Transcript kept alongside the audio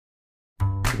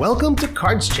Welcome to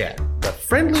Cards Chat, the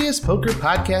friendliest poker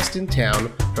podcast in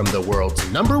town from the world's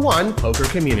 #1 poker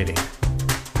community.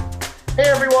 Hey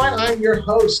everyone, I'm your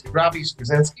host, Robbie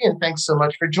Straczynski, and thanks so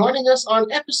much for joining us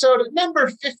on episode number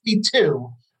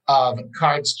 52 of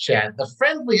Cards Chat, the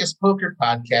friendliest poker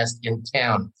podcast in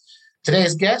town.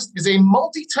 Today's guest is a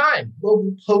multi-time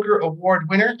Global Poker Award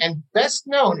winner and best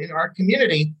known in our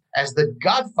community as the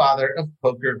godfather of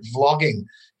poker vlogging.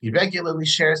 He regularly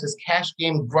shares his cash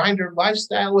game grinder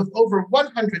lifestyle with over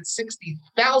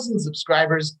 160,000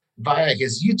 subscribers via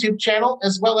his YouTube channel,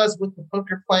 as well as with the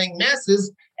poker playing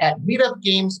masses at meetup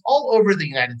games all over the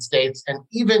United States and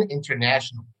even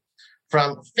internationally.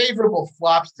 From favorable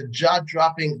flops to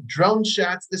jaw-dropping drone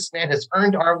shots, this man has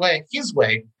earned his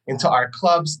way into our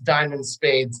clubs, diamonds,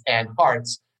 spades, and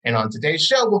hearts. And on today's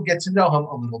show, we'll get to know him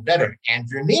a little better.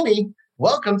 Andrew Neeme,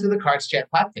 welcome to the Cards Chat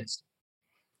podcast.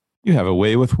 You have a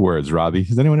way with words, Robbie.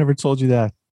 Has anyone ever told you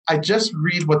that? I just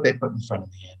read what they put in front of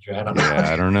me, Andrew. I don't know.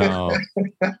 Yeah, I don't know.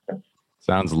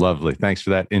 Sounds lovely. Thanks for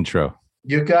that intro.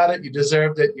 You got it. You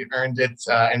deserved it. You earned it.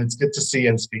 And it's good to see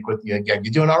and speak with you again.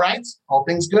 You doing all right? All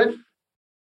things good?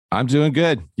 I'm doing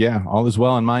good. Yeah, all is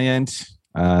well on my end.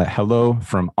 Hello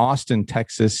from Austin,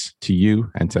 Texas to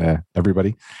you and to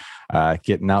everybody.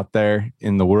 Getting out there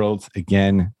in the world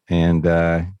again and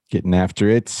getting after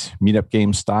it, meetup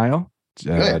game style.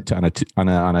 On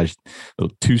a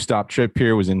little two-stop trip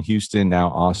here. Was in Houston, now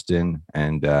Austin,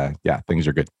 and things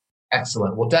are good.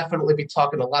 Excellent. We'll definitely be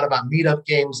talking a lot about meetup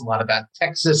games, a lot about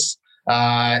Texas. You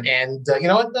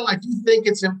know what, though? I do think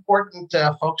it's important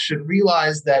folks should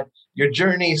realize that your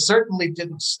journey certainly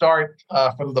didn't start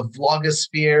from the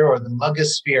vlogosphere or the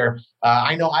mugosphere.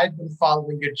 I know I've been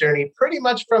following your journey pretty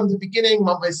much from the beginning.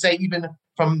 One might say even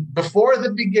from before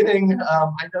the beginning.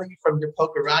 I know you from your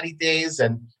Pokerati days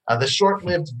and the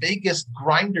short-lived Vegas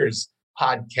Grinders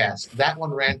podcast. That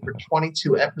one ran for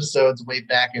 22 episodes way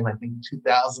back in, I think,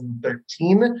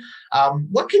 2013.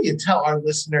 What can you tell our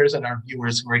listeners and our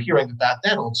viewers who are hearing about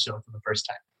that old show for the first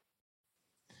time?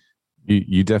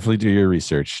 You definitely do your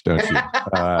research, don't you?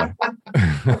 I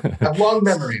have long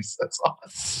memories. That's all.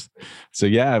 So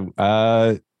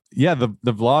the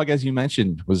vlog, as you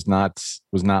mentioned, was not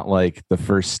like the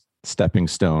first stepping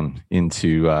stone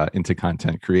into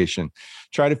content creation.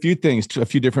 Tried a few things, a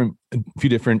few different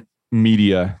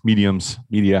mediums.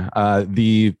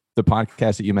 The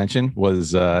podcast that you mentioned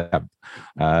was a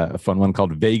fun one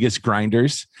called Vegas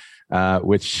Grinders,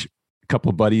 which a couple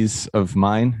of buddies of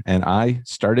mine and I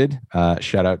started.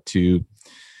 Shout out to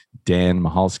Dan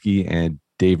Mahalski and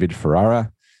David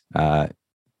Ferrara.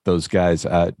 Those guys.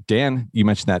 Dan, you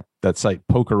mentioned that site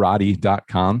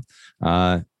Pokerati.com.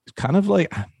 Kind of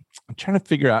like I'm trying to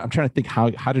think how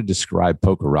to describe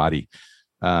Pokerati.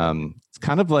 It's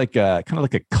kind of like a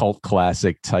cult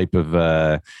classic type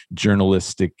of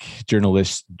journalism-ish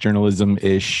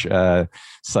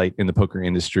site in the poker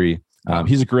industry.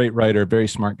 He's a great writer, very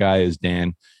smart guy is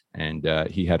Dan, and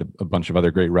he had a bunch of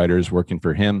other great writers working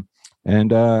for him.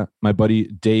 And my buddy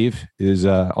Dave is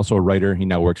also a writer. He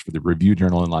now works for the Review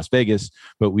Journal in Las Vegas,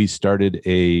 but we started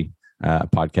a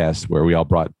podcast where we all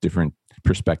brought different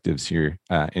perspectives here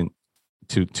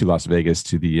to Las Vegas,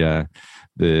 to the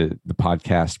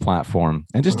podcast platform,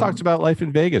 and just talked about life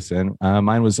in Vegas. And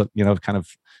mine was, kind of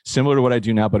similar to what I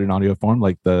do now, but in audio form,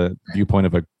 like the viewpoint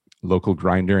of a local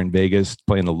grinder in Vegas,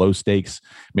 playing the low stakes,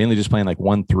 mainly just playing like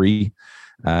 1-3.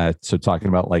 So talking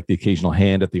about like the occasional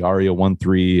hand at the Aria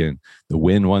 1-3 and the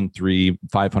win 1-3,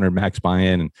 500 max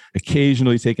buy-in, and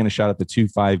occasionally taking a shot at the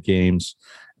 2-5 games.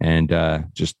 And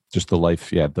just the life,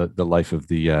 the life of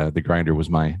the grinder was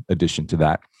my addition to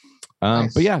that.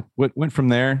 Nice. But yeah, went from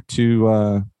there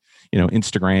to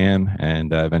Instagram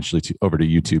and eventually over to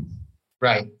YouTube.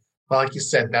 Right. Well, like you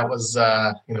said, that was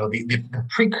the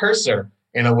precursor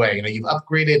in a way. You've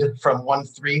upgraded from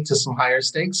 1-3 to some higher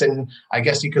stakes, and I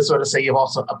guess you could sort of say you've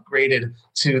also upgraded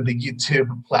to the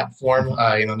YouTube platform.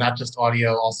 Not just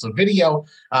audio, also video.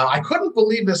 I couldn't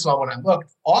believe this one when I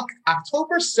looked.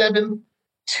 October 7th,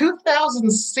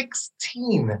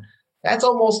 2016. That's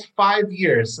almost 5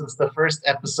 years since the first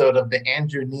episode of the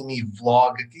Andrew Neeme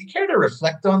vlog. Do you care to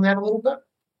reflect on that a little bit?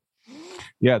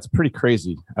 Yeah, it's pretty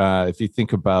crazy. If you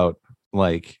think about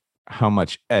like how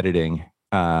much editing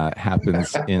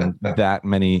happens in that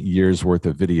many years worth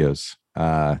of videos,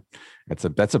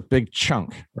 that's a big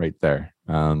chunk right there.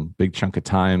 Big chunk of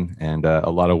time and a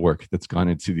lot of work that's gone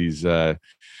into these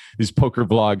poker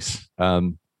vlogs.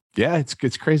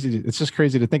 It's crazy. It's just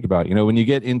crazy to think about, when you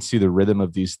get into the rhythm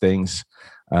of these things,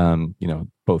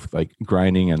 both like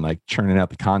grinding and like churning out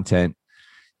the content,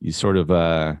 you sort of,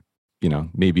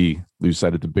 maybe lose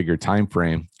sight of the bigger time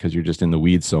frame because you're just in the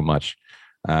weeds so much.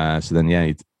 So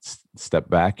then, step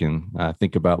back and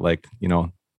think about like,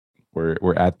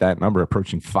 we're at that number,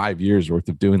 approaching 5 years worth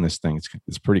of doing this thing.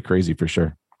 It's pretty crazy for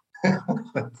sure.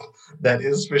 That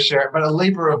is for sure, but a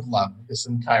labor of love this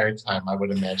entire time, I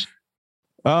would imagine.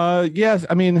 Yes.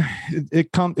 I mean,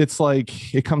 it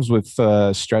comes with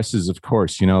stresses, of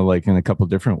course, like in a couple of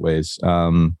different ways.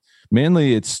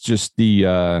 Mainly it's just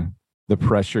the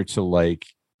pressure to like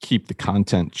keep the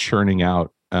content churning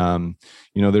out.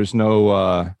 There's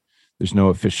no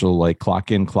official like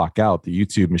clock in, clock out. The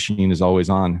YouTube machine is always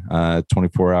on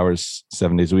 24 hours,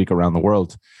 7 days a week around the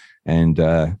world. And,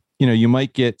 you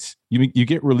might get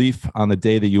relief on the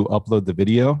day that you upload the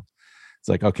video. It's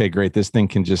like, okay, great. This thing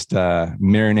can just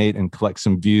marinate and collect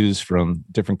some views from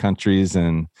different countries,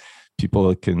 and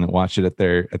people can watch it at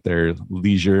their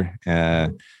leisure.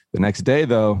 The next day,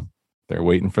 though, they're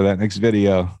waiting for that next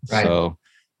video. Right. So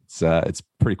it's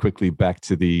pretty quickly back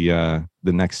to the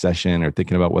next session, or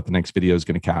thinking about what the next video is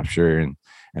going to capture and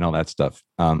all that stuff.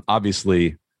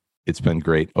 Obviously, it's been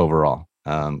great overall.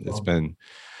 It's been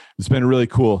really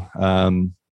cool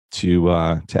to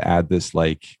add this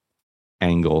like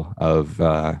angle of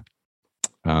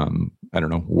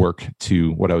work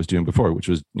to what I was doing before, which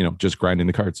was just grinding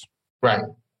the cards. Right.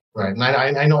 And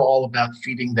I know all about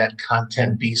feeding that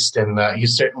content beast, and you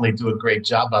certainly do a great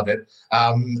job of it.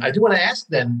 I do want to ask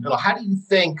then, how do you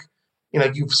think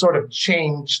you've sort of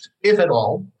changed, if at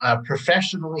all,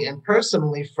 professionally and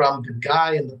personally, from the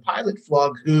guy in the pilot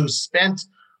vlog who spent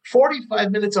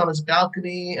 45 minutes on his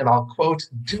balcony, and I'll quote,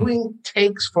 doing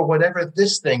takes for whatever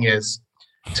this thing is,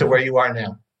 to where you are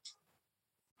now?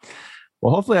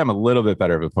 Well, hopefully I'm a little bit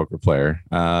better of a poker player.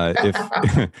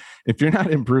 If you're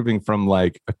not improving from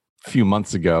like a few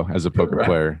months ago as a poker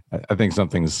player, I think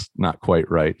something's not quite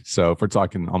right. So if we're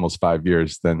talking almost 5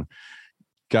 years, then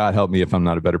God help me if I'm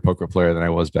not a better poker player than I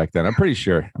was back then. I'm pretty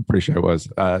sure I was,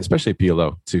 especially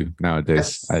PLO too.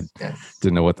 Nowadays, I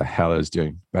didn't know what the hell I was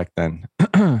doing back then.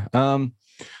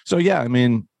 So yeah, I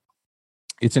mean,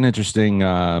 it's an interesting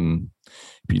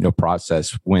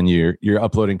process when you're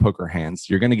uploading poker hands.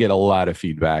 You're going to get a lot of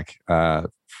feedback,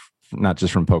 not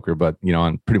just from poker, but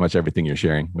on pretty much everything you're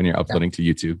sharing when you're uploading to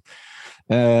YouTube.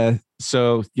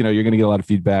 So you're going to get a lot of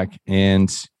feedback,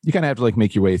 and you kind of have to like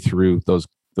make your way through those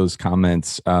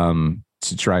comments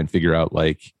to try and figure out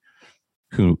like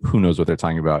who knows what they're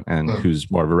talking about and who's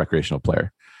more of a recreational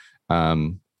player.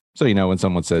 So when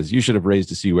someone says you should have raised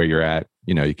to see where you're at,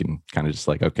 you can kind of just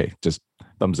like, okay, just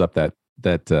thumbs up that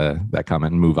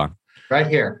comment and move on. Right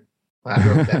here. I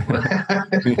wrote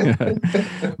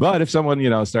that. But if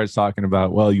someone starts talking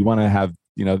about, well, you want to have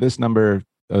this number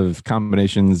of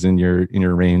combinations in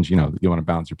your range, you want to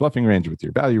balance your bluffing range with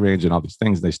your value range and all these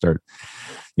things, they start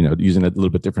using a little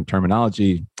bit different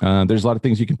terminology. There's a lot of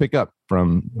things you can pick up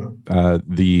from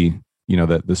the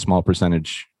small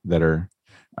percentage that are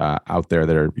out there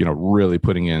that are really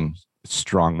putting in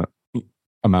strong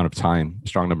amount of time,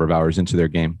 strong number of hours into their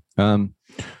game.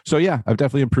 So yeah, I've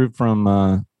definitely improved from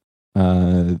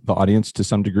the audience to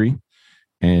some degree,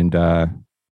 and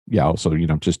also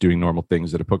just doing normal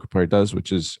things that a poker player does,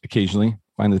 which is occasionally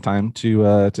find the time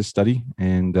to study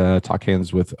and talk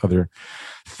hands with other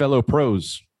fellow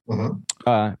pros. On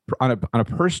a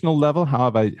personal level,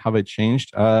 how have I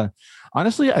changed?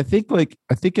 Honestly, I think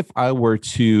if I were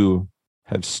to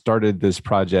have started this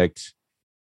project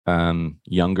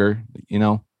younger,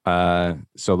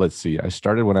 so let's see, I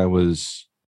started when I was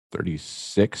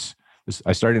 36.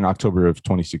 I started in October of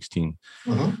 2016.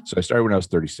 So I started when I was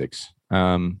 36.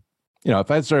 If I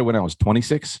had started when I was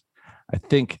 26, I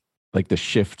think like the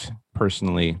shift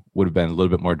personally would have been a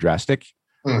little bit more drastic.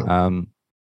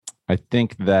 I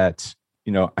think that,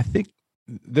 I think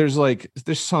there's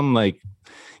some like,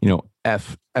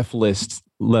 F list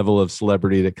level of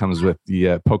celebrity that comes with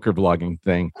the poker blogging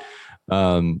thing.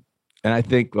 And I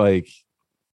think like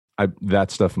that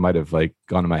stuff might have like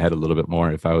gone in my head a little bit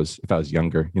more if I was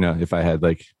younger, if I had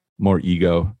like more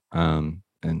ego and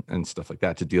stuff like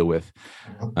that to deal with.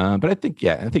 But I think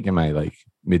in my like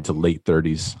mid to late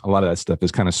 30s, a lot of that stuff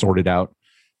is kind of sorted out.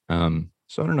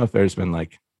 So I don't know if there's been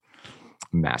like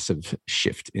massive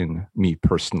shift in me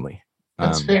personally.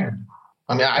 That's fair.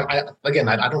 I mean, I don't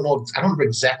know. I don't remember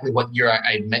exactly what year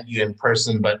I met you in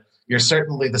person, but you're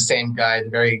certainly the same guy,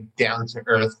 very down to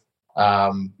earth.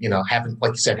 Haven't,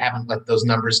 like you said, haven't let those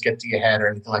numbers get to your head or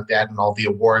anything like that, and all the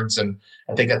awards. And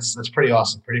I think that's pretty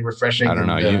awesome, pretty refreshing. I don't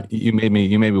know. You made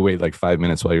me wait like 5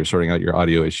 minutes while you were sorting out your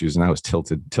audio issues, and I was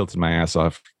tilted my ass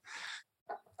off.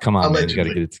 Come on, man, you got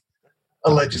to get it.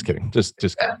 Just kidding. Just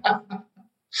kidding.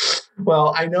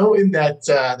 Well, I know in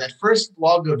that first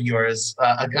vlog of yours,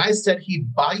 a guy said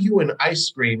he'd buy you an ice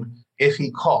cream if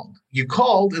he called. You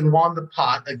called and won the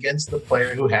pot against the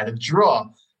player who had a draw.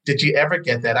 Did you ever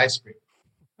get that ice cream?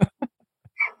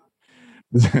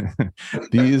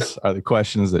 These are the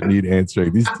questions that need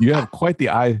answering. You have quite the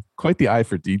eye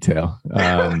for detail.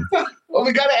 Well,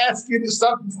 we got to ask you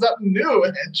something new,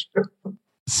 Andrew.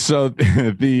 So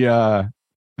the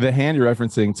hand you're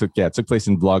referencing took place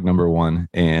in vlog number 1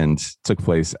 and took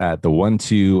place at the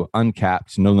 1-2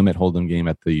 uncapped no limit hold'em game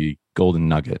at the Golden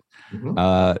Nugget.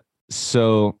 Mm-hmm.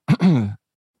 So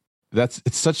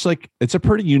it's a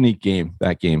pretty unique game,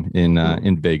 that game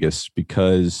in Vegas,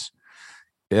 because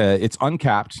it's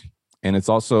uncapped and it's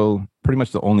also pretty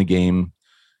much the only game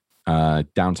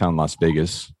downtown Las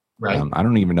Vegas. Right. I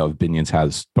don't even know if Binion's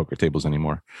has poker tables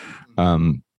anymore.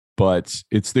 But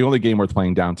it's the only game worth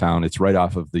playing downtown. It's right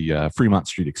off of the Fremont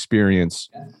Street Experience.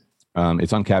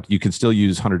 It's uncapped. You can still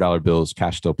use $100 bills.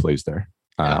 Cash still plays there.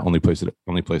 Only place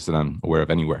that I'm aware of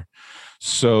anywhere.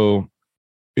 So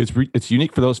it's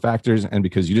unique for those factors, and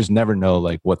because you just never know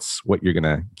like what you're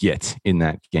gonna get in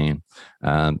that game.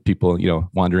 People,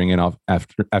 wandering in off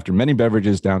after many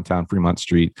beverages downtown Fremont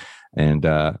Street, and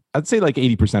I'd say like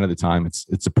 80% of the time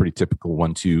it's a pretty typical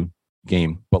 1-2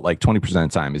 game, but like 20% of the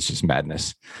time it's just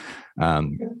madness.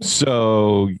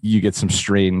 So you get some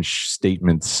strange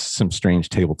statements, some strange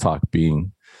table talk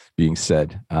being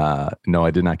said. No,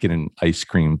 I did not get an ice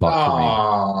cream bought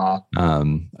for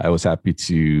me. I was happy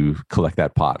to collect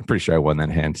that pot. I'm pretty sure I won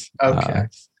that hand. Okay.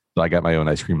 So I got my own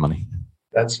ice cream money.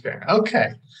 That's fair.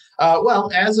 Okay.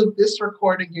 Well, as of this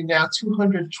recording, you're now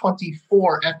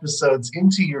 224 episodes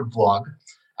into your vlog.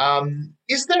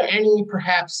 Is there any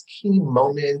perhaps key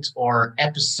moment or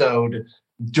episode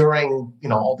during,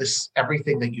 all this,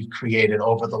 everything that you've created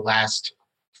over the last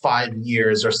 5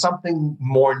 years, or something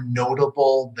more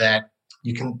notable that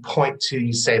you can point to,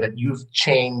 you say that you've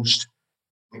changed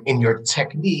in your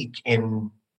technique,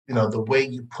 in, the way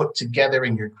you put together,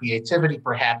 in your creativity,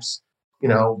 perhaps,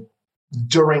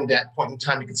 during that point in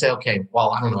time, you could say, okay,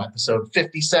 well, I don't know, episode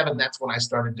 57, that's when I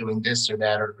started doing this or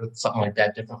that, or something like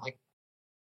that differently.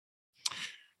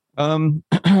 I'm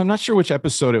not sure which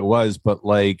episode it was, but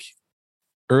in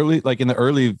the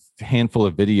early handful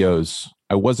of videos,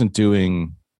 I wasn't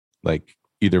doing like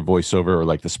either voiceover or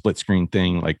like the split screen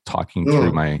thing, like talking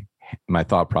through my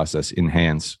thought process in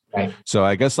hands. Right. So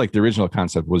I guess like the original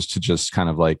concept was to just kind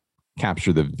of like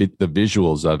capture the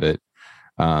visuals of it,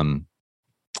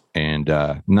 and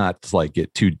not like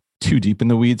get too deep in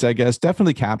the weeds. I guess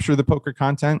definitely capture the poker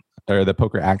content or the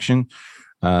poker action.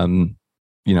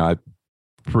 I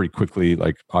pretty quickly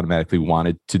like automatically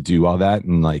wanted to do all that,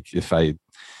 and like if I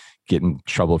get in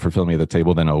trouble for filming at the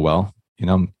table, then oh well,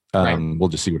 right. We'll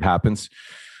just see what happens.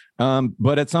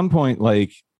 But at some point,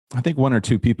 like I think 1 or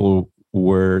 2 people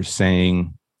were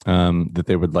saying that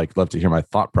they would love to hear my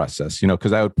thought process,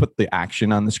 because I would put the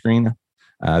action on the screen.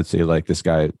 I'd say like this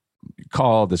guy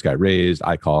called, this guy raised,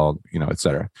 I called,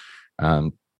 etc.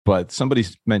 But somebody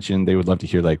mentioned they would love to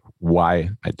hear like why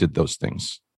I did those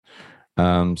things. So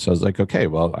I was like, okay,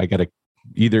 well, I got to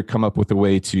either come up with a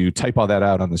way to type all that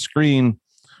out on the screen,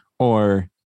 or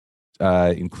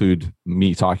include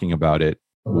me talking about it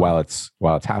while it's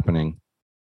happening.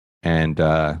 And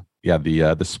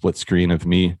the split screen of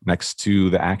me next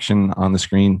to the action on the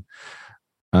screen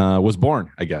was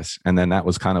born, I guess. And then that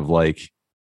was kind of like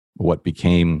what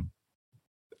became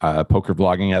poker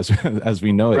vlogging as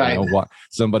we know it. Right.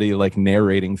 Somebody like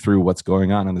narrating through what's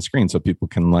going on the screen, so people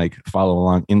can like follow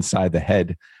along inside the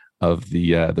head of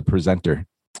the presenter.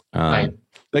 Right.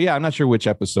 But yeah, I'm not sure which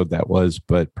episode that was,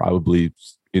 but probably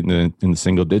in the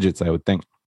single digits, I would think.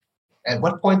 At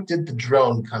what point did the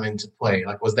drone come into play?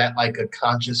 Like, was that like a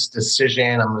conscious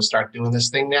decision? I'm going to start doing this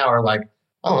thing now, or like,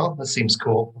 oh, well, this seems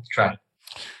cool. Let's try it.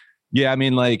 Yeah, I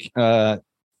mean, like,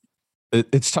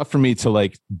 it's tough for me to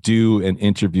like do an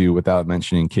interview without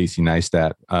mentioning Casey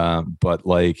Neistat. But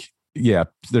like, yeah,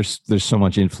 there's so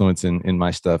much influence in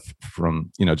my stuff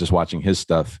from just watching his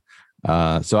stuff.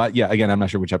 Again, I'm not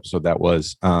sure which episode that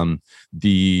was.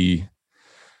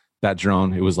 That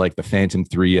drone, it was like the Phantom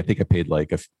 3. I think I paid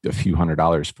like a few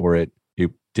 $100s for it. It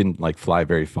didn't like fly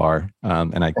very far.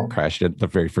 And I crashed it the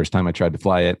very first time I tried to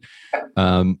fly it.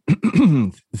 I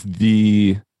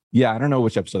don't know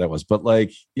which episode that was, but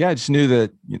like, yeah, I just knew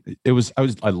that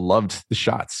I loved the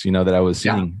shots, that I was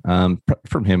seeing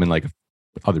from him and like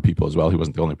other people as well. He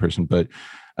wasn't the only person, but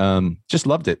just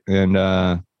loved it.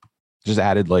 And just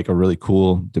added like a really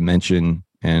cool dimension,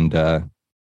 and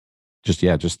just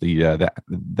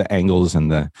the angles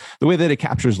and the way that it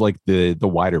captures like the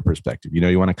wider perspective.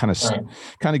 You want to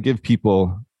kind of give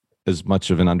people as much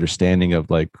of an understanding of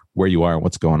like where you are and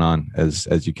what's going on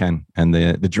as you can. And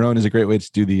the drone is a great way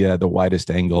to do the widest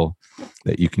angle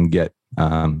that you can get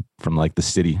from like the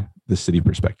city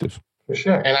perspective. For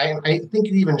sure. And I think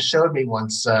you even showed me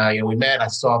once, we met, I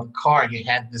saw the car, you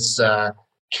had this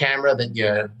camera that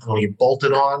you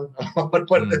bolted on,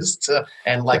 what it is to,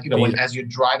 and like, as you're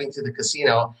driving to the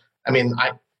casino, I mean,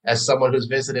 as someone who's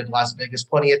visited Las Vegas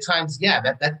plenty of times,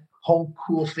 that whole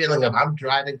cool feeling of I'm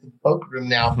driving to the poker room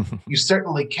now, you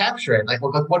certainly capture it. Like,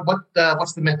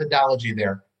 what's the methodology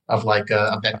there of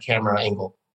of that camera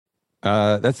angle?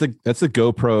 That's the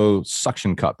GoPro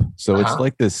suction cup. So it's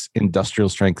like this industrial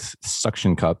strength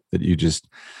suction cup that you just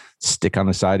stick on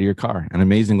the side of your car, and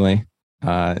amazingly,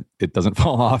 it doesn't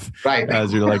fall off. Right.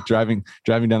 As you're like driving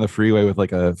down the freeway with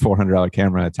like a $400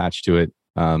 camera attached to it.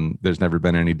 There's never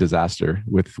been any disaster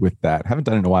with that. Haven't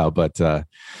done it in a while, but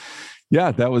yeah,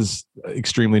 that was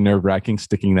extremely nerve-wracking,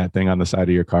 sticking that thing on the side of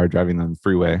your car driving on the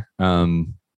freeway.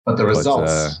 But the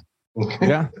results,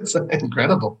 yeah, it's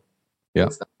incredible. Yeah.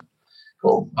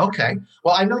 Cool. Okay.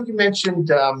 Well, I know you mentioned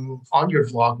on your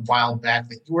vlog a while back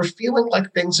that you were feeling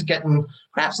like things are getting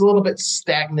perhaps a little bit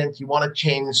stagnant. You want to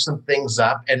change some things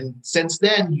up. And since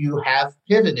then, you have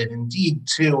pivoted indeed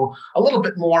to a little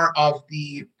bit more of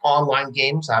the online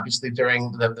games, obviously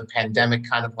during the pandemic,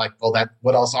 kind of like, well,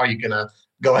 what else are you going to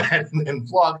go ahead and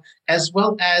vlog, as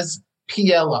well as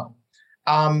PLO.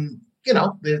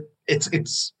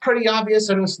 It's pretty obvious.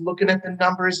 I'm just looking at the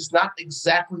numbers. It's not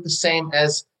exactly the same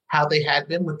as how they had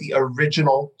been with the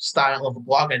original style of a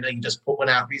blog. I know you just put one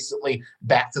out recently,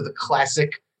 back to the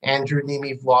classic Andrew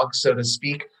Neeme vlog, so to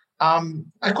speak.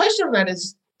 My question on that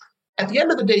is, at the end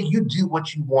of the day, you do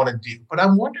what you want to do, but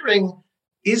I'm wondering,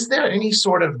 is there any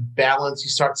sort of balance? You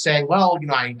start saying, well,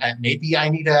 maybe I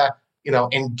need to,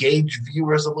 engage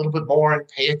viewers a little bit more and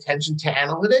pay attention to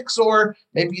analytics, or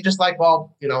maybe you're just like,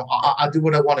 well, I'll do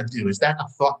what I want to do. Is that a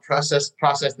thought process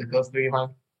that goes through your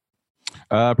mind?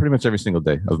 Pretty much every single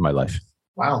day of my life.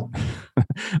 Wow.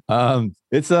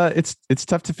 It's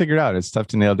tough to figure out. It's tough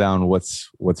to nail down what's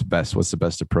best, what's the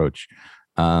best approach.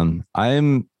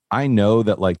 I know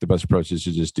that like the best approach is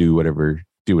to just do whatever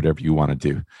you want to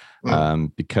do,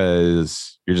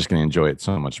 because you're just going to enjoy it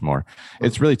so much more.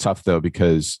 It's really tough though,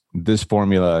 because this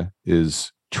formula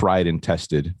is tried and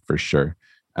tested for sure.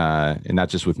 And not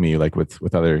just with me, like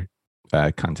with other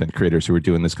content creators who are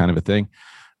doing this kind of a thing.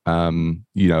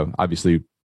 Obviously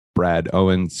Brad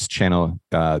Owen's channel,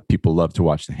 people love to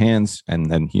watch the hands,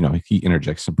 and then, he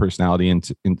interjects some personality in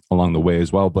along the way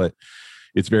as well, but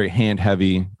it's very hand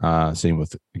heavy. Same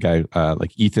with a guy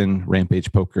like Ethan,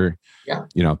 Rampage Poker,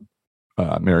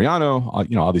 Mariano,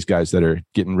 all these guys that are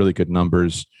getting really good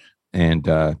numbers, and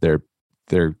they're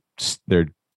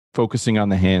focusing on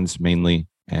the hands mainly.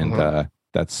 And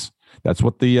that's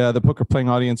what the poker playing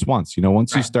audience wants.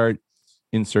 Once you start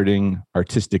inserting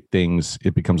artistic things,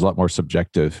 it becomes a lot more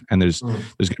subjective, and there's going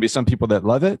to be some people that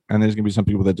love it, and there's going to be some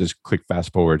people that just click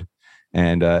fast forward,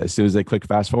 and as soon as they click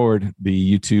fast forward,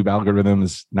 the YouTube algorithm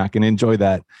is not going to enjoy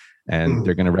that, and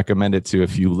they're going to recommend it to a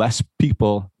few less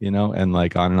people, and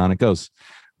like on and on it goes.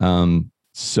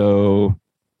 So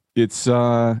it's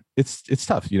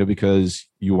tough, because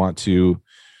you want to,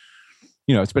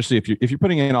 especially if you're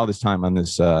putting in all this time on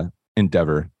this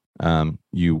endeavor,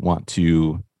 you want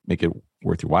to make it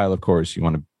worth your while. Of course, you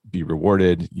want to be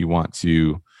rewarded. You want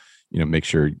to, make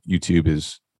sure YouTube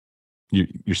is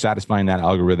you're satisfying that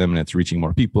algorithm and it's reaching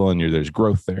more people, and there's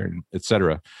growth there,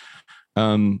 etc.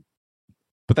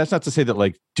 But that's not to say that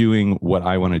like doing what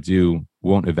I want to do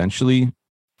won't eventually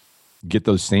get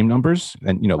those same numbers,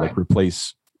 and like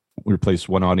replace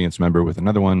one audience member with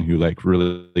another one who like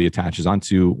really attaches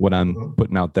onto what I'm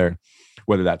putting out there,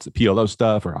 whether that's the PLO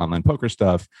stuff or online poker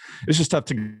stuff. It's just tough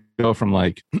to go from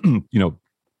like,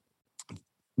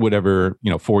 whatever,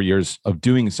 4 years of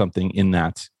doing something in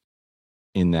that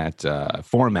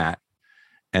format,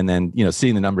 and then,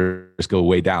 seeing the numbers go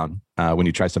way down when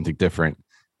you try something different.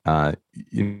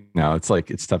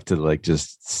 It's tough to like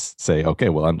just say, okay,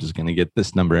 well, I'm just going to get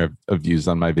this number of views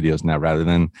on my videos now, rather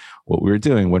than what we were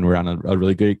doing when we're on a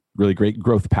really great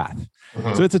growth path.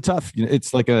 So it's a tough,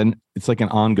 it's like an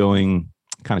ongoing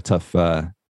kind of tough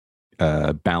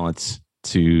balance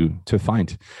to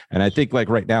find. And I think like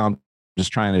right now I'm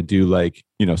just trying to do like,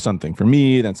 something for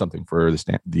me, then something for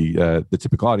the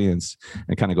typical audience,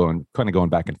 and kind of going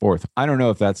back and forth. I don't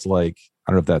know if that's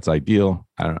ideal.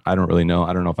 I don't really know.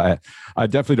 I don't know if I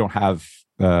definitely don't have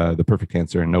the perfect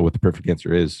answer and know what the perfect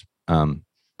answer is.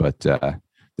 But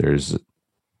there's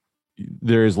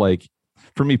like,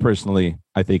 for me personally,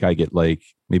 I think I get like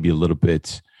maybe a little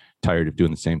bit tired of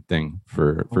doing the same thing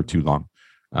for too long.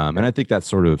 And I think that's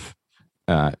sort of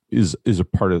is a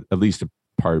part of, at least a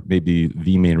part, maybe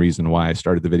the main reason why I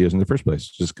started the videos in the first place.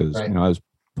 Just because Right. I was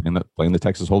playing the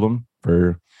Texas Hold'em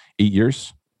for 8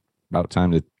 years. About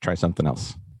time to try something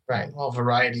else. Right. Well,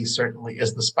 variety certainly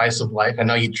is the spice of life. I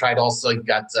know you tried also, you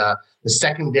got the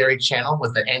secondary channel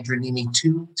with the Andrew Neeme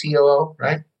 2 TOO,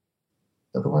 right? Is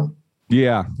that the one?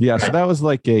 Yeah. Right. So that was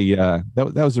like that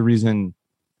was the reason.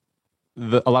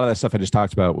 A lot of that stuff I just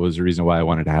talked about was the reason why I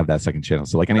wanted to have that second channel.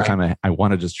 So like anytime I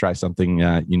want to just try something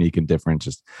unique and different,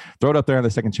 just throw it up there on the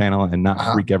second channel and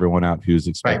not freak everyone out who's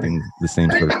expecting the same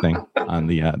sort of thing on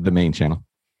the main channel.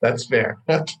 That's fair.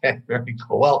 Okay, very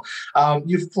cool. Well,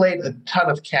 you've played a ton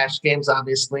of cash games,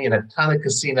 obviously, and a ton of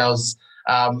casinos.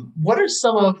 What are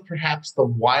some of perhaps the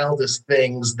wildest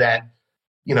things that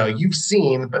you've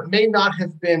seen, but may not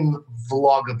have been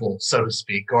vloggable, so to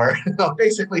speak? Or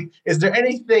basically, is there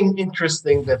anything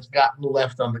interesting that's gotten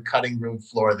left on the cutting room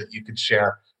floor that you could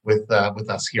share with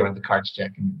us here on the Cards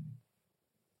Chat community?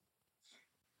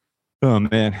 Oh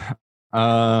man.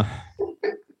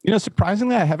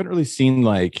 Surprisingly, I haven't really seen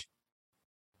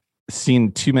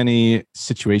too many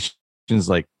situations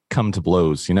like come to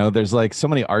blows. There's like so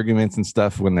many arguments and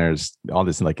stuff when there's all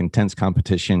this like intense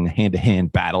competition,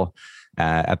 hand-to-hand battle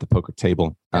at the poker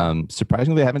table.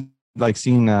 Surprisingly, I haven't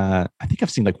seen. I think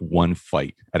I've seen like one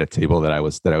fight at a table that I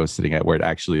was sitting at where it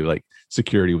actually like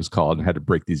security was called and had to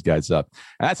break these guys up.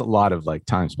 And that's a lot of like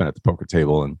time spent at the poker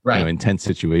table and intense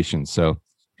situations. So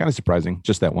kind of surprising,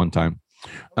 just that one time.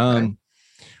 Okay.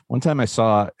 One time I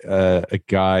saw a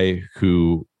guy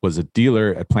who was a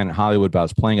dealer at Planet Hollywood, but I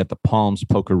was playing at the Palms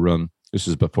Poker Room. This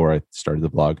was before I started the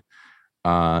vlog.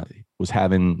 Was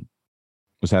having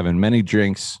many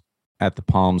drinks at the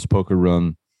Palms Poker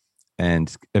Room,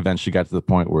 and eventually got to the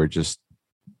point where it just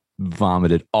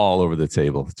vomited all over the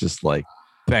table. Just like,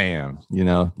 bam,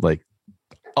 like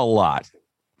a lot.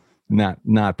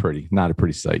 Not pretty. Not a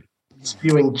pretty sight.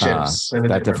 Spewing chips.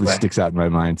 That definitely sticks out in my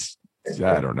mind.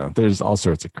 I don't know. There's all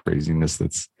sorts of craziness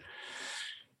that's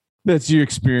you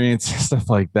experience, stuff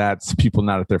like that. It's people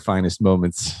not at their finest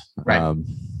moments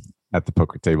at the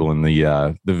poker table in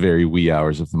the very wee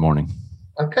hours of the morning.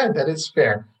 Okay, that is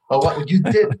fair. Well, what you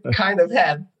did kind of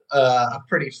had a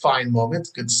pretty fine moment.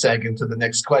 Good seg into the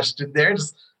next question there.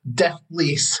 Just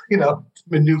deftly,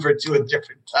 maneuver to a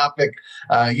different topic.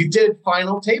 You did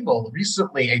Final Table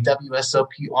recently, a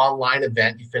WSOP online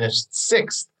event. You finished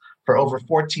 6th. For over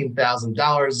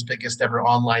 $14,000, biggest ever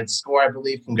online score, I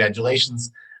believe.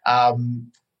 Congratulations.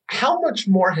 How much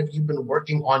more have you been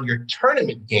working on your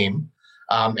tournament game?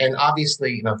 And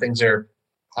obviously, things are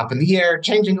up in the air,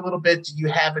 changing a little bit. Do you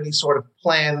have any sort of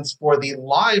plans for the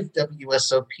live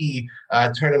WSOP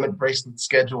tournament bracelet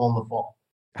schedule in the fall?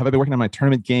 Have I been working on my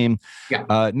tournament game?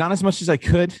 Yeah. Not as much as I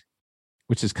could,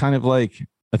 which is kind of like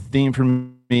a theme for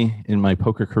me in my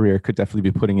poker career. Could definitely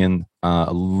be putting in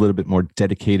a little bit more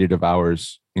dedicated of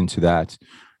hours into that.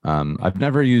 I've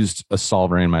never used a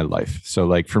solver in my life. So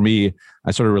like for me,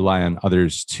 I sort of rely on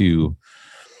others to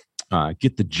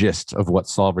get the gist of what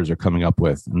solvers are coming up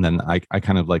with. And then I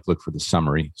kind of like look for the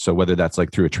summary. So whether that's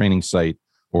like through a training site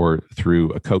or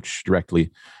through a coach directly,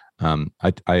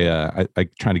 I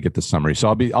try to get the summary. So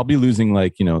I'll be losing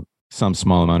like, some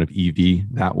small amount of EV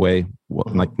that way,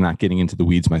 like not getting into the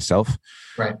weeds myself.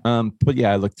 Right. But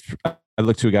yeah, I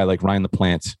looked to a guy like Ryan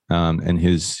LaPlante and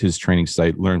his training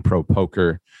site, Learn Pro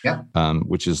Poker,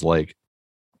 which is like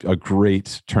a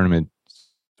great tournament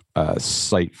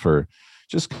site for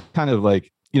just kind of like,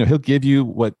 he'll give you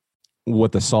what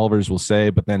the solvers will say,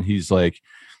 but then he's like,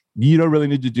 you don't really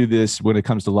need to do this when it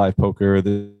comes to live poker.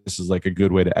 This is like a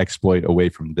good way to exploit away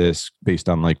from this based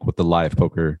on like what the live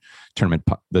poker tournament,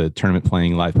 the tournament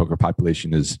playing live poker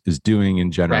population is doing in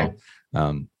general.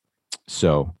 Right.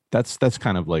 So that's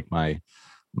kind of like my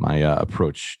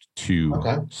approach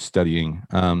to studying.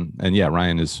 And yeah,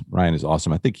 Ryan is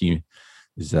awesome. I think he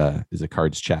is a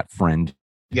Cards Chat friend.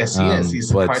 Yes, he is.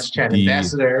 He's a Cards Chat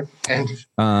ambassador. And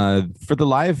for the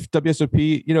live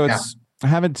WSOP, it's. I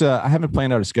haven't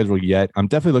planned out a schedule yet. I'm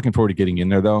definitely looking forward to getting in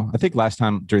there though. I think last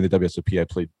time during the WSOP, I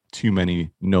played too many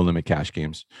no limit cash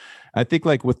games. I think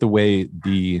like with the way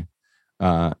the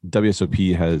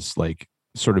WSOP has like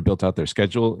sort of built out their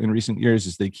schedule in recent years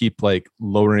is they keep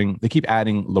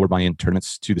adding lower buy-in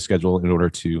tournaments to the schedule in order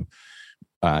to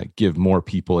give more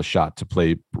people a shot to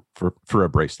play for a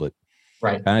bracelet.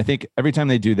 Right. And I think every time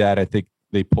they do that, I think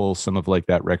they pull some of like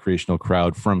that recreational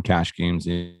crowd from cash games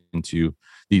into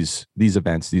these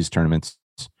events, these tournaments.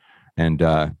 And,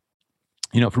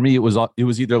 for me, it was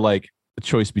either like a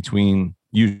choice between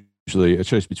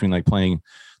like playing,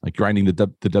 like grinding the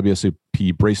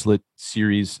WSOP bracelet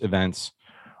series events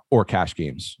or cash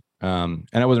games. And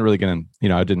I wasn't really going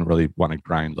to, I didn't really want to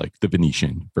grind like the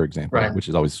Venetian, for example, Right. which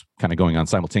is always kind of going on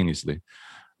simultaneously.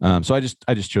 So I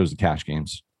just chose the cash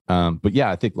games. But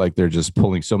yeah, I think like they're just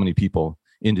pulling so many people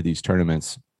into these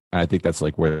tournaments. And I think that's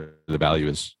like where the value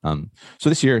is. So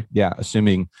this year, yeah,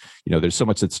 assuming, there's so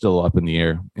much that's still up in the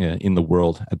air in the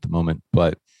world at the moment,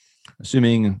 but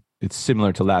assuming it's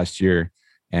similar to last year,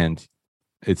 and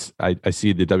I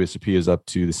see the WSOP is up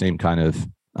to the same kind of,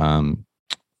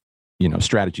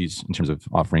 strategies in terms of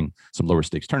offering some lower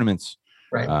stakes tournaments.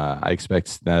 Right. I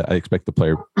expect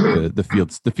the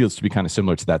fields to be kind of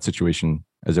similar to that situation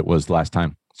as it was last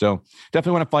time. So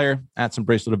definitely want to fire at some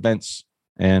bracelet events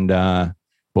and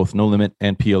both No Limit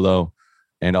and PLO.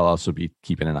 And I'll also be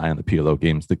keeping an eye on the PLO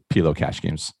games, the PLO cash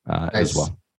games as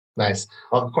well. Nice.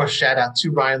 Well, of course, shout out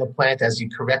to Ryan LaPlante. As you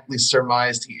correctly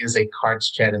surmised, he is a Cards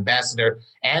Chat ambassador,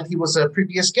 and he was a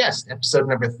previous guest, episode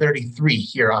number 33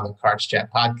 here on the Cards Chat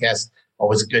podcast.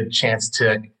 Always a good chance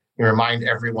to remind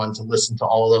everyone to listen to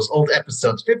all of those old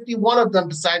episodes, 51 of them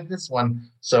besides this one.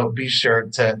 So be sure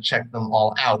to check them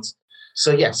all out.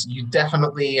 So yes, you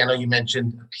definitely, I know you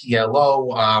mentioned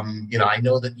PLO. I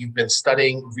know that you've been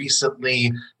studying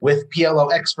recently with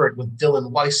PLO expert, with Dylan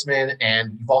Weissman,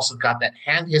 and you've also got that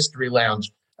Hand History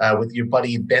Lounge with your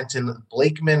buddy Benton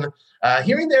Blakeman.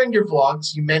 Hearing there in your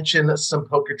vlogs, you mentioned some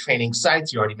poker training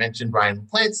sites. You already mentioned Ryan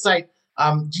LaPlante's site.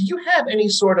 Do you have any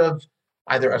sort of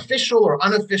either official or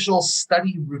unofficial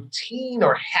study routine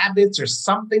or habits or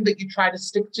something that you try to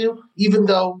stick to, even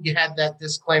though you had that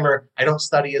disclaimer, I don't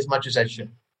study as much as I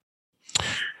should?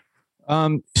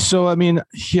 So, I mean,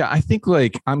 yeah, I think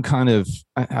like I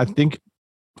think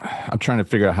I'm trying to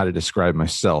figure out how to describe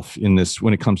myself in this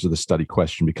when it comes to the study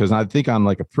question, because I think I'm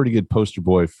like a pretty good poster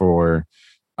boy for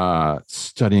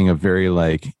studying a very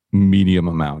like medium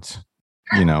amount.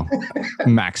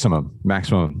 Maximum.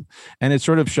 And it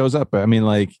sort of shows up. I mean,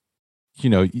 like,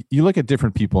 you look at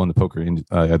different people in the poker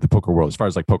world, as far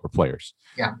as like poker players.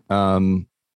 Yeah.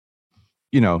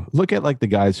 Look at like the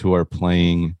guys who are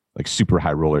playing like super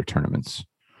high roller tournaments.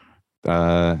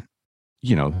 How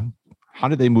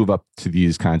do they move up to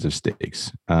these kinds of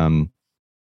stakes? I'm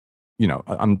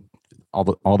all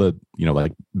the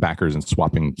like backers and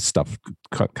swapping stuff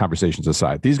conversations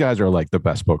aside. These guys are like the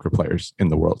best poker players in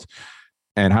the world.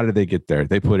 And how did they get there?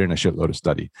 They put in a shitload of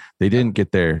study. They didn't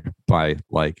get there by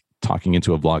like talking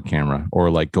into a vlog camera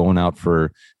or like going out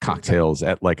for cocktails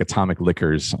at like Atomic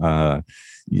Liquors. They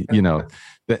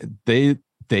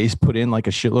put in like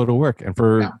a shitload of work, and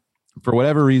for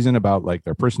whatever reason about like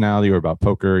their personality or about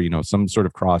poker, some sort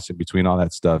of cross in between all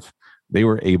that stuff, they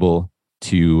were able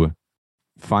to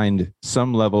find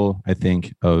some level, I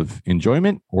think, of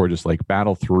enjoyment or just like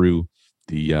battle through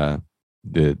the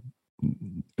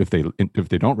if they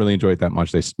don't really enjoy it that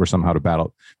much, they were somehow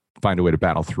to find a way to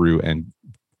battle through and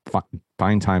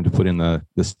find time to put in the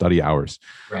study hours.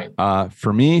 Right.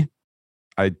 For me,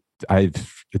 it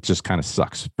just kind of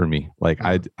sucks for me. Like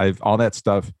I've all that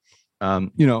stuff.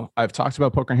 I've talked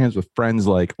about poker hands with friends,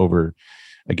 like over,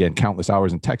 again, countless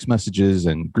hours in text messages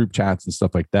and group chats and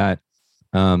stuff like that.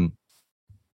 Am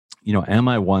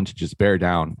I one to just bear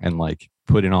down and like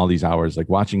put in all these hours, like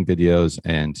watching videos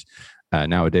and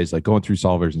nowadays, like going through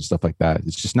solvers and stuff like that?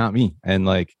 It's just not me. And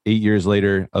like 8 years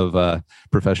later of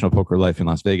professional poker life in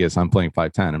Las Vegas, I'm playing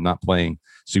 510. I'm not playing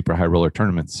super high roller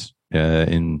tournaments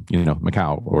in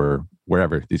Macau or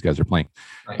wherever these guys are playing.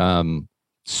 Right.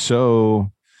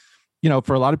 So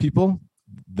for a lot of people,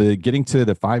 the getting to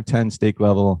the 510 stake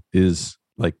level is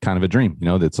like kind of a dream.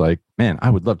 That's like, man, I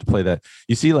would love to play that.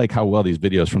 You see like how well these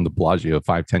videos from the Bellagio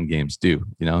 510 games do.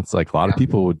 It's like a lot of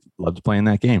people would love to play in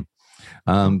that game.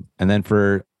 And then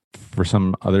for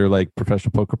some other like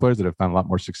professional poker players that have found a lot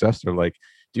more success, they're like,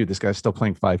 dude, this guy's still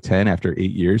playing 510 after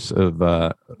 8 years of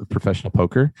professional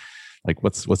poker. Like,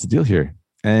 what's the deal here?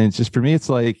 And it's just, for me, it's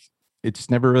like, it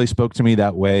just never really spoke to me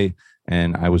that way.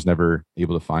 And I was never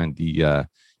able to find the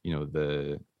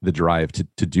drive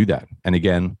to do that. And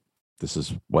again, this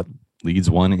is what leads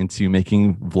one into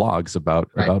making vlogs about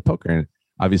poker. And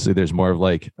obviously there's more of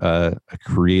like a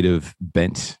creative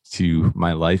bent to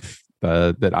my life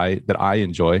that I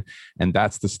enjoy, and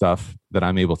that's the stuff that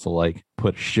I'm able to like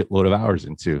put a shitload of hours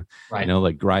into. Right.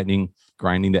 Like grinding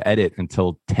the edit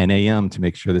until 10 a.m. to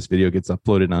make sure this video gets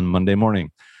uploaded on Monday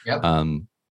morning. Yep. And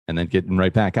then getting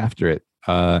right back after it.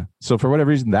 So for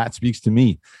whatever reason, that speaks to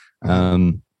me.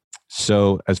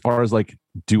 So as far as like,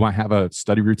 do I have a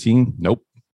study routine? Nope,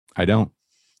 I don't.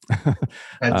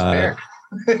 That's fair.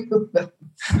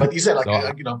 But you said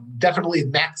like, definitely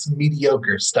max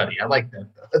mediocre study. I like that.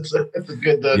 That's a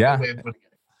good way of putting it.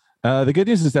 The good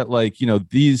news is that like,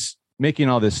 these making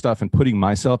all this stuff and putting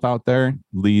myself out there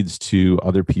leads to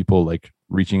other people like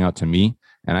reaching out to me,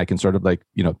 and I can sort of like,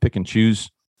 pick and choose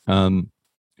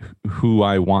who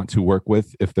I want to work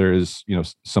with if there is,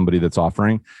 somebody that's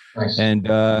offering. Nice. And,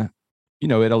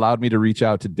 it allowed me to reach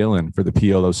out to Dylan for the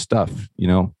PLO stuff.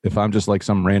 If I'm just like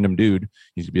some random dude,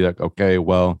 he's gonna be like, okay,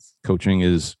 well, coaching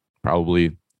is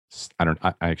probably,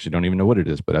 I actually don't even know what it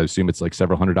is, but I assume it's like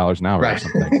several $100s an hour or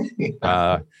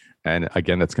something. And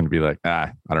again, that's going to be like,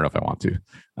 I don't know if I want to,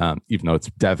 even though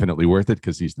it's definitely worth it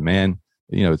because he's the man.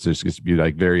 It's just going to be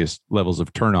like various levels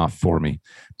of turnoff for me.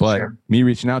 But me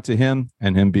reaching out to him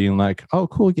and him being like, oh,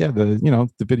 cool. Yeah. The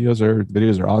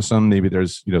videos are awesome. Maybe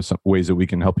there's, some ways that we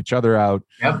can help each other out.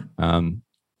 Yep.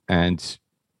 And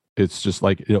it's just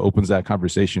like, it opens that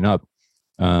conversation up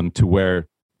to where,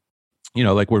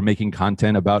 like we're making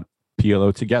content about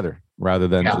PLO together rather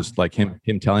than just like him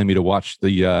telling me to watch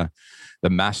the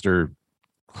master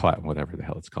class, whatever the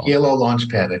hell it's called. PLO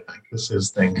Launchpad, I think is his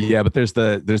thing. Yeah, but that's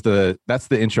the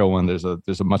intro one. There's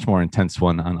a much more intense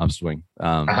one on Upswing.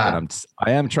 And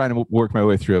I am trying to work my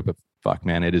way through it, but fuck,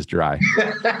 man, it is dry.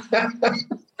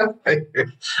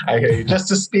 I hear you. Just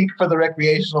to speak for the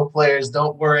recreational players,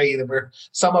 don't worry.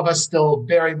 Some of us still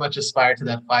very much aspire to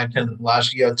that 510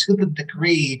 Bellagio to the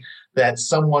degree that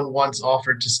someone once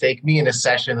offered to stake me in a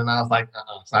session, and I was like,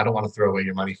 I don't want to throw away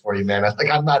your money for you, man.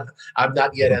 I'm not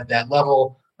yet at that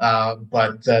level.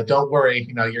 But don't worry,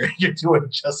 you're doing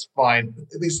just fine,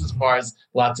 at least as far as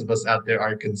lots of us out there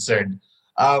are concerned.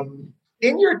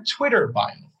 In your Twitter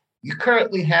bio, you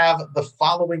currently have the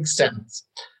following sentence: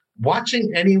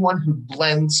 watching anyone who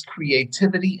blends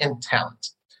creativity and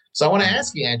talent. So I want to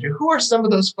ask you, Andrew, who are some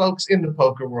of those folks in the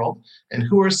poker world, and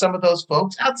who are some of those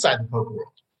folks outside the poker world?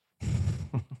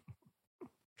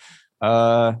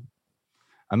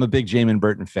 I'm a big Jamin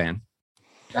Burton fan.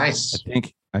 Nice.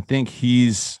 I think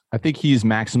he's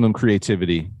maximum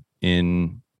creativity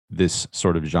in this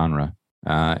sort of genre,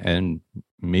 and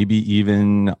maybe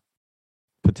even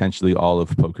potentially all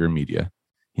of poker media.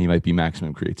 He might be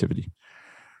maximum creativity.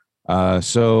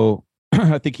 So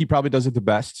I think he probably does it the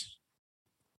best.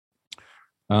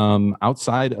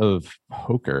 Outside of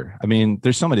poker, I mean,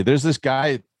 there's this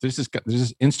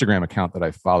Instagram account that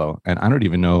I follow, and I don't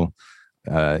even know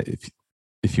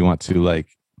if you want to like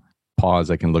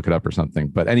pause, I can look it up or something.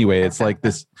 But anyway, it's like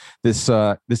this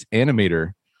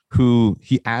animator who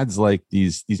he adds like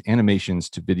these animations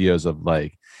to videos of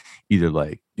like either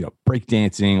like,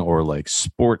 breakdancing or like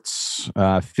sports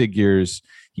figures.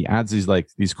 He adds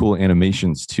these cool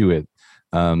animations to it.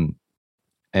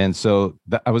 And so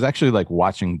I was actually like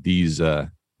watching this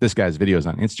guy's videos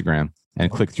on Instagram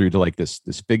and clicked through to like this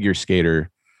figure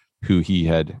skater who he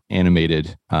had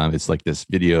animated. It's like this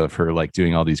video of her like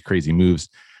doing all these crazy moves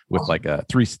with like a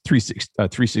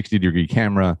 360 degree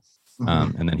camera.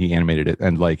 And then he animated it.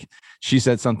 And like, she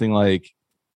said something like,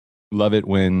 love it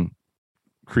when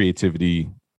creativity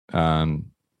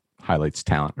highlights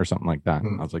talent or something like that.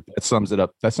 I was like, that sums it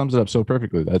up so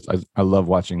perfectly. I love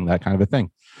watching that kind of a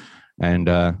thing. And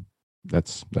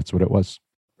that's what it was.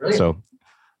 Brilliant. So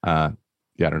I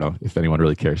don't know if anyone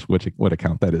really cares what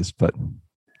account that is, but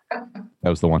that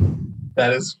was the one.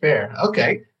 That is fair.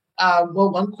 Okay.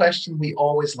 Well, one question we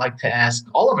always like to ask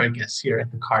all of our guests here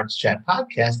at the Cards Chat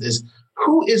podcast is,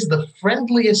 who is the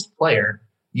friendliest player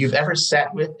you've ever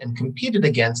sat with and competed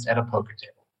against at a poker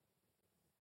table?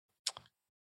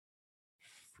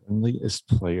 Friendliest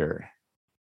player.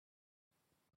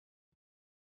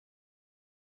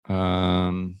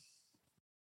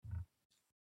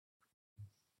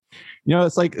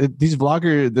 It's like these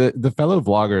the fellow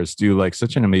vloggers do like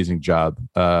such an amazing job.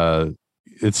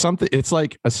 It's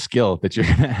like a skill that you're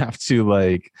gonna have to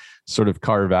like sort of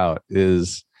carve out.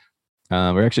 Is we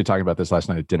were actually talking about this last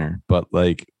night at dinner, but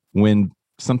like when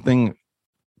something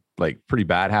like pretty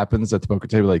bad happens at the poker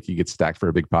table, like you get stacked for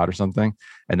a big pot or something,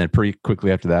 and then pretty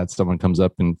quickly after that, someone comes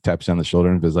up and taps you on the shoulder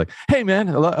and is like, "Hey man,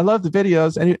 I love the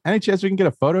videos. Any chance we can get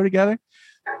a photo together?"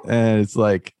 And it's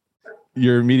like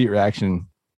your immediate reaction.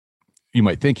 You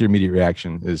might think your immediate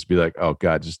reaction is to be like, "Oh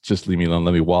God, just leave me alone.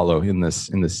 Let me wallow in this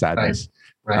sadness."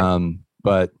 Right.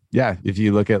 But yeah, if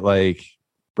you look at like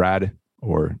Brad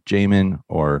or Jamin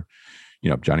or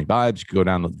Johnny Vibes,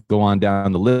 go on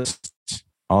down the list.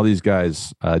 All these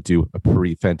guys do a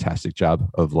pretty fantastic job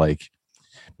of like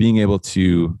being able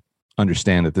to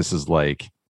understand that this is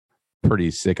like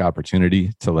pretty sick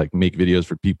opportunity to like make videos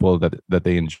for people that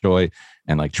they enjoy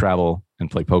and like travel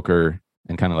and play poker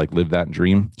and kind of like live that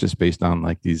dream just based on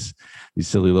like these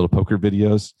silly little poker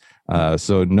videos.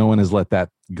 So no one has let that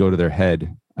go to their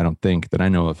head, I don't think, that I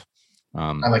know of.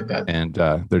 I like that. And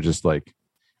they're just like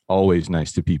always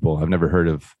nice to people. I've never heard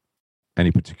of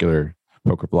any particular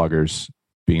poker bloggers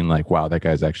being like, wow, that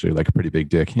guy's actually like a pretty big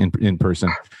dick in person.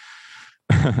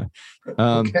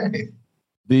 Okay.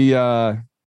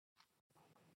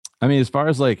 I mean, as far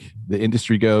as like the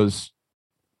industry goes,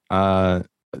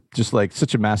 just like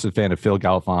such a massive fan of Phil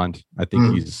Galfond. I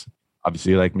think he's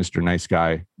obviously like Mr. Nice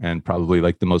Guy and probably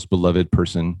like the most beloved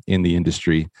person in the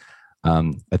industry.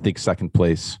 I think second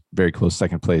place, very close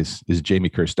second place, is Jamie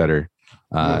Kerstetter.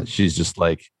 She's just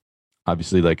like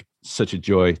obviously like such a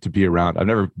joy to be around.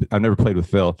 I've never played with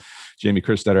Phil. Jamie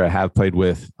Kerstetter I have played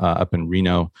with up in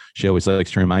Reno. She always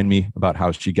likes to remind me about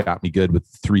how she got me good with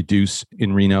 3 deuce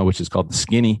in Reno, which is called the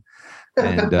skinny.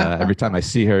 And every time I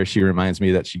see her, she reminds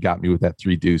me that she got me with that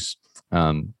 3 deuce.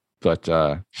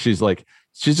 But she's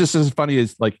just as funny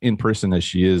as like in person as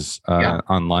she is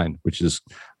online, which is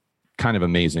kind of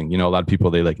amazing. You know, a lot of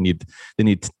people, they need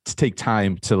to take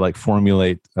time to like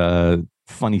formulate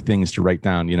funny things to write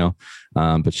down, you know.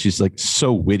 But she's like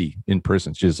so witty in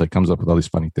person. She just like comes up with all these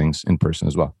funny things in person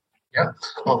as well. Yeah.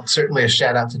 Well, certainly a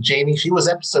shout out to Jamie. She was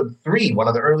episode 3, one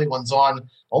of the early ones on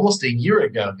almost a year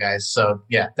ago, guys. So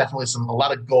yeah, definitely a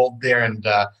lot of gold there. And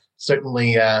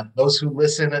certainly those who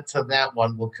listen to that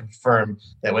one will confirm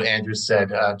that what Andrew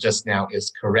said just now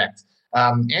is correct.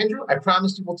 Andrew, I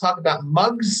promised you we'll talk about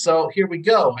mugs. So here we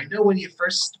go. I know when you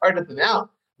first started them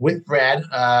out with Brad,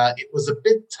 it was a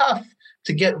bit tough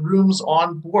to get rooms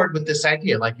on board with this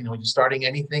idea. Like, you know, when you're starting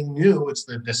anything new, it's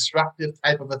the disruptive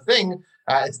type of a thing.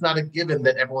 It's not a given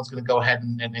that everyone's going to go ahead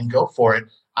and go for it.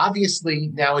 Obviously,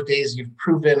 nowadays, you've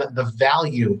proven the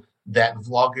value that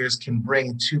vloggers can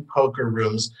bring to poker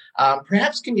rooms.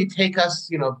 Perhaps can you take us,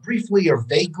 you know, briefly or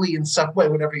vaguely in some way,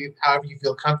 however you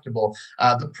feel comfortable,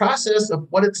 the process of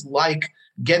what it's like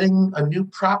getting a new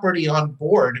property on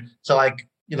board to, like,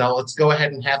 you know, let's go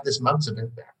ahead and have this Mugs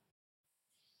event there.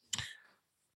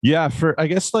 Yeah, I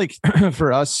guess like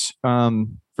for us,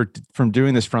 from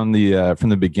doing this from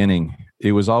the beginning,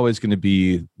 it was always going to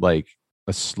be like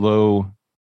a slow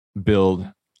build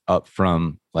up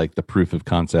from like the proof of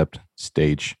concept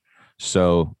stage.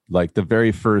 So like the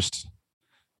very first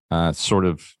sort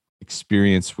of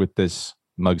experience with this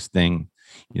Mugs thing,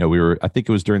 you know, I think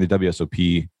it was during the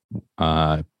WSOP,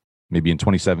 maybe in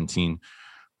 2017,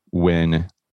 when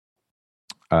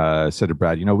said to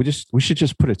Brad, you know, we should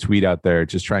just put a tweet out there,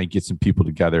 just try and get some people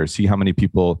together, see how many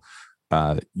people,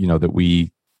 you know,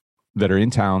 that are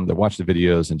in town that watch the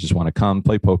videos and just want to come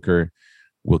play poker.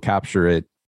 We'll capture it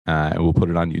and we'll put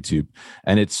it on YouTube.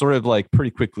 And it sort of like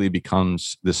pretty quickly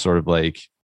becomes this sort of like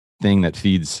thing that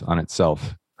feeds on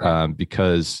itself,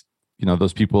 because, you know,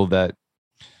 those people that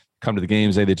come to the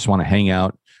games, they just want to hang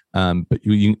out. But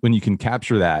when you can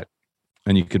capture that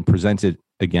and you can present it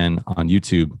again on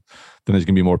YouTube, then there's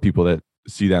gonna be more people that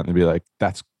see that and be like,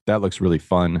 that looks really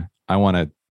fun. I want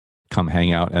to come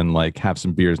hang out and like have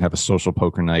some beers and have a social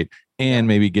poker night and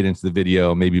maybe get into the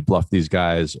video, maybe bluff these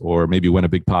guys, or maybe win a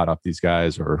big pot off these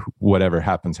guys, or whatever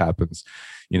happens,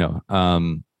 you know,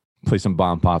 play some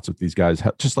bomb pots with these guys.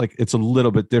 Just like, it's a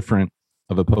little bit different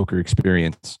of a poker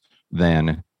experience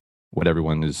than what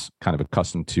everyone is kind of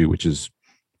accustomed to, which is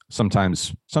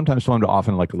sometimes fun, but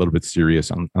often like a little bit serious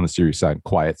on the serious side,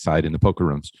 quiet side in the poker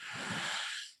rooms.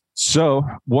 So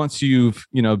once you've,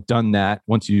 you know, done that,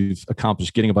 once you've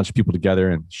accomplished getting a bunch of people together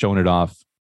and showing it off,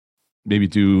 maybe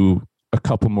do a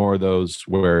couple more of those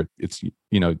where it's,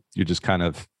 you know, you're just kind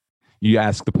of, you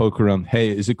ask the poker room, hey,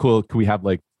 is it cool? Can we have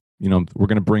like, you know, we're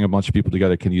going to bring a bunch of people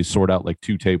together. Can you sort out like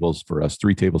 2 tables for us,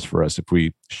 3 tables for us if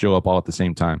we show up all at the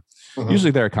same time? Mm-hmm.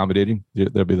 Usually they're accommodating.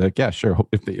 They'll be like, yeah, sure.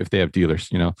 If they have dealers,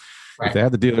 you know, right. If they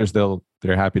have the dealers,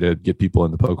 they're happy to get people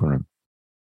in the poker room.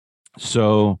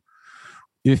 So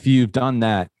if you've done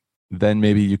that, then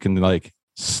maybe you can like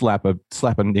slap a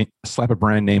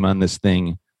brand name on this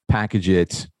thing, package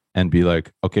it, and be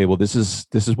like, okay, well, this is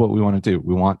what we want to do.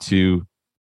 We want to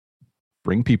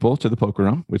bring people to the poker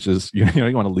room, which is, you know,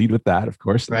 you want to lead with that, of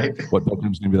course. Right. What poker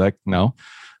room's going to be like? No.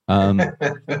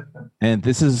 And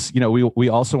this is, you know, we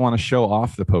also want to show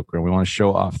off the poker room. We want to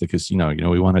show off the casino. You know,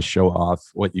 we want to show off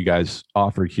what you guys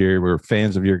offer here. We're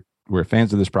fans of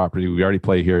this property. We already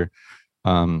play here.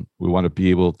 We want to be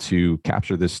able to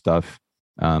capture this stuff.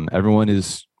 Everyone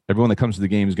that comes to the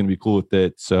game is going to be cool with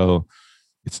it. So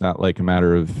it's not like a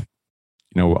matter of,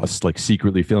 you know, us like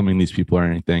secretly filming these people or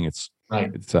anything. It's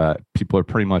people are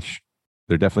pretty much,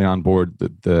 they're definitely on board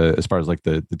the as far as like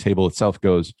the table itself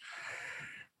goes.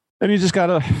 And you just got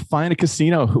to find a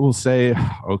casino who will say,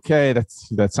 okay,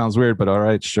 that sounds weird, but all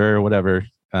right, sure, whatever.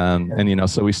 And, you know,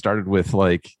 so we started with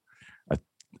like,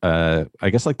 I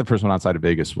guess like the first one outside of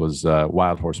Vegas was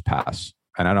Wild Horse Pass.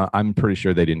 And I'm pretty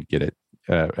sure they didn't get it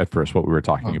at first, what we were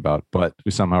talking about, but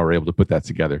we somehow were able to put that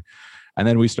together. And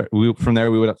then from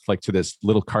there we went up like to this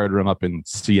little card room up in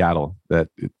Seattle that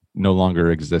no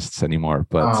longer exists anymore.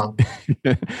 But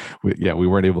we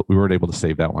weren't able to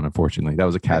save that one, unfortunately. That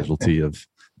was a casualty of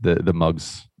the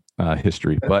Mugs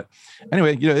history. But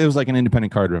anyway, it was like an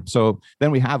independent card room. So then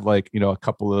we have like, a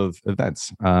couple of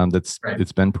events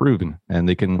it's been proven, and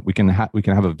we can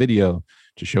have a video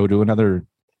to show to another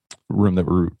room that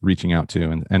we're reaching out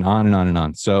to, and on and on and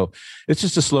on. So it's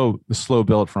just a slow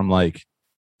build from like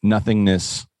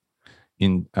nothingness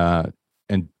and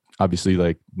obviously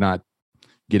like not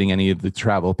getting any of the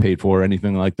travel paid for or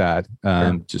anything like that.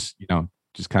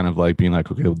 Just kind of like being like,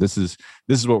 okay, well, this is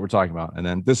what we're talking about. And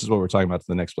then this is what we're talking about to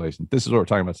the next place. And this is what we're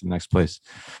talking about to the next place.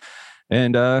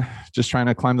 And just trying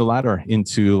to climb the ladder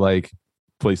into like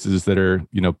places that are,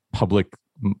 public,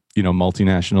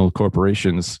 multinational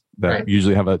corporations that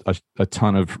usually have a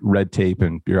ton of red tape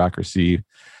and bureaucracy.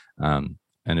 And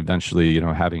eventually,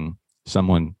 having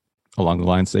someone along the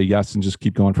line say yes and just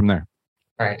keep going from there.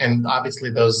 Right. And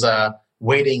obviously those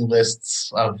waiting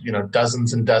lists of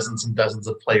dozens and dozens and dozens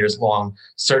of players long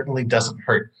certainly doesn't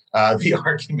hurt the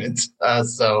argument.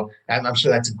 So I'm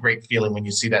sure that's a great feeling when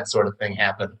you see that sort of thing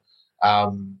happen.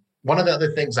 One of the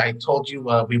other things I told you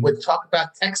we would talk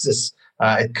about Texas.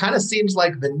 It kind of seems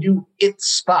like the new it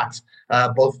spot,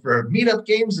 both for meetup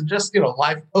games and just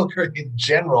live poker in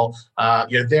general.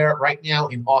 You're there right now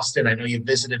in Austin. I know you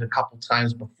visited a couple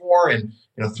times before, and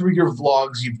through your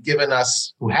vlogs, you've given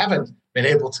us who haven't been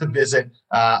able to visit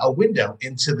a window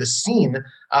into the scene.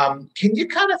 Can you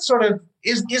kind of sort of,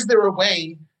 is there a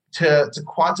way to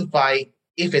quantify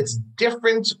if it's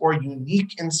different or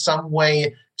unique in some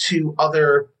way to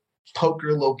other poker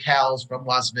locales from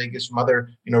Las Vegas, from other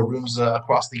rooms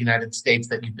across the United States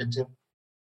that you've been to?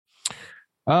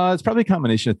 It's probably a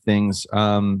combination of things.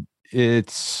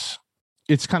 It's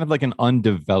kind of like an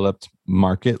undeveloped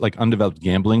market, like undeveloped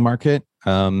gambling market.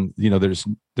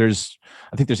 There's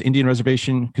I think there's Indian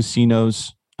reservation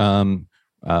casinos. One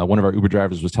of our Uber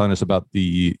drivers was telling us about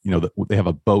they have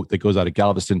a boat that goes out of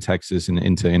Galveston, Texas, and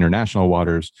into international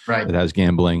waters that has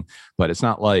gambling, but it's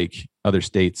not like other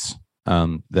states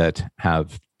that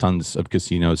have tons of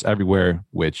casinos everywhere,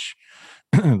 which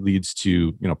leads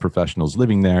to professionals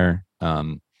living there.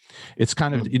 It's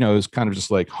kind of it's kind of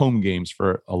just like home games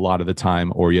for a lot of the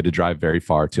time, or you had to drive very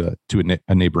far to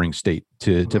a neighboring state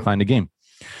to find a game.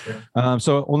 Sure.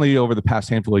 So only over the past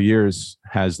handful of years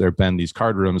has there been these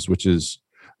card rooms, which is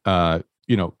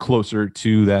closer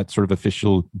to that sort of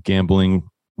official gambling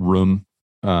room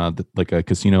that like a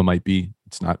casino might be.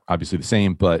 It's not obviously the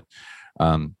same, but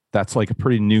that's like a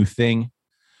pretty new thing.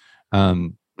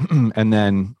 And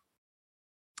then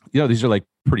these are like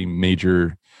pretty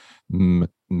major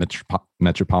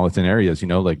metropolitan areas,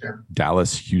 like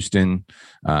Dallas, Houston.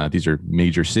 These are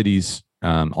major cities.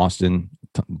 Austin,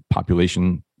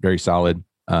 population, very solid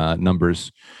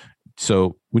numbers.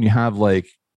 So when you have like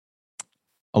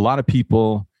a lot of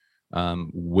people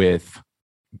with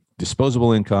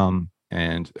disposable income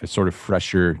and a sort of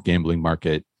fresher gambling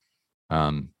market,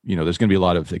 there's going to be a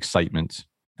lot of excitement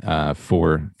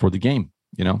for the game,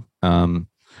 and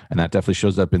that definitely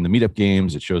shows up in the meetup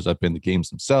games. It shows up in the games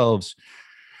themselves.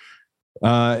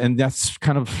 And that's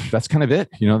kind of it.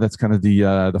 That's kind of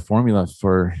the formula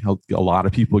for a lot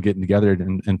of people getting together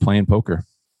and playing poker.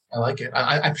 I like it.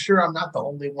 I'm sure I'm not the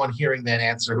only one hearing that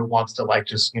answer who wants to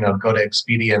just go to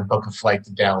Expedia and book a flight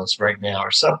to Dallas right now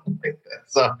or something like that.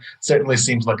 So certainly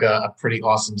seems like a pretty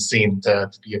awesome scene to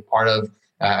be a part of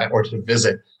or to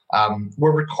visit.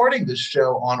 We're recording this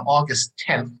show on August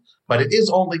 10th. But it is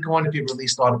only going to be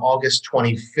released on August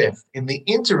 25th. In the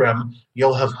interim,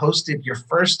 you'll have hosted your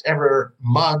first ever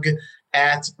mug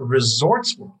at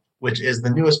Resorts World, which is the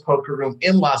newest poker room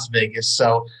in Las Vegas.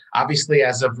 So obviously,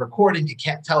 as of recording, you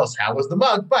can't tell us how was the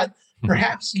mug, but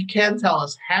perhaps you can tell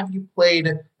us, have you played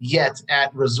yet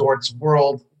at Resorts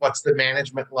World? What's the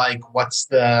management like? What's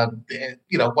the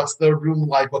room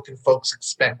like? What can folks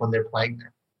expect when they're playing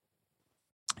there?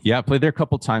 Yeah, I played there a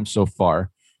couple times so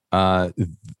far.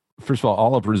 First of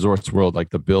all of Resorts World,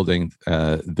 like the building,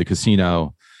 the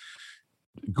casino,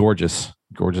 gorgeous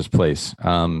place.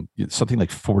 Something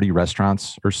like 40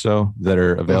 restaurants or so that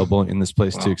are available in this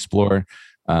place to explore.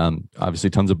 Obviously,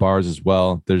 tons of bars as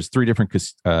well. There's 3 different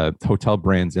hotel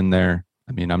brands in there.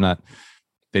 I mean,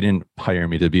 they didn't hire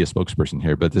me to be a spokesperson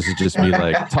here, but this is just me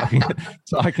like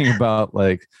talking about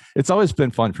like, it's always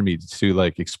been fun for me to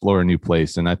like explore a new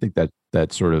place. And I think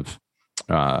that sort of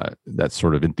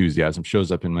enthusiasm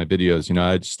shows up in my videos.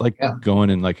 I just like going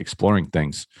and like exploring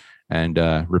things and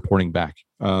reporting back.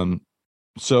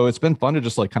 So it's been fun to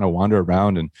just like kind of wander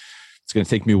around, and it's going to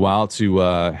take me a while to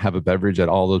have a beverage at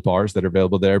all those bars that are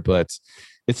available there. But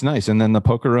it's nice. And then the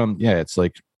poker room, yeah, it's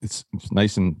like it's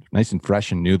nice and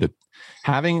fresh and new. That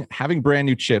having brand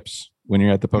new chips when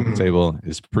you're at the poker table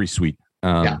is pretty sweet.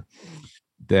 Then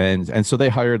and so they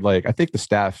hired, like, I think the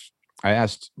staff. I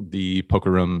asked the poker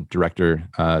room director,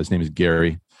 his name is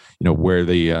Gary, where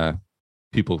the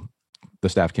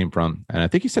staff came from, and I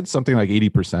think he said something like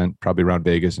 80% probably around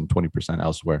Vegas and 20%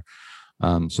 elsewhere.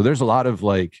 So there's a lot of,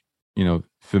 like,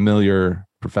 familiar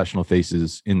professional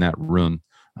faces in that room.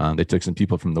 They took some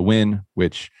people from the Wynn,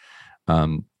 which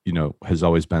has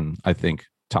always been, I think,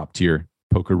 top tier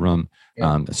poker room.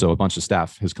 So a bunch of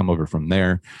staff has come over from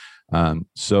there.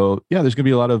 So yeah, there's gonna be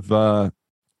a lot of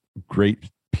great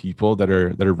people that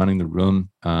are running the room,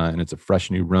 and it's a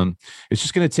fresh new room. It's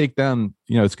just going to take them,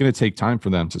 it's going to take time for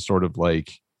them to sort of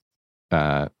like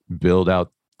build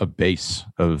out a base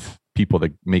of people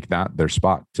that make that their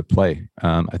spot to play.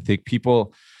 I think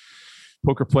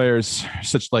poker players are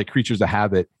such like creatures of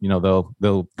habit. They'll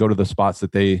go to the spots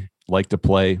that they like to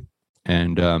play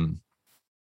and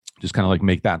just kind of like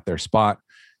make that their spot.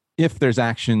 If there's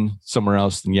action somewhere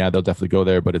else, then yeah, they'll definitely go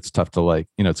there, but it's tough to, like,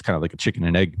 it's kind of like a chicken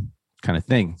and egg kind of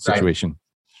thing situation.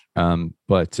 Right.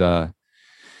 But yeah,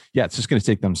 it's just going to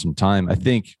take them some time. I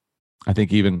think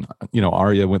even,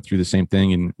 Aria went through the same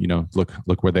thing, and,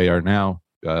 look where they are now.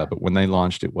 But when they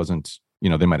launched, it wasn't, they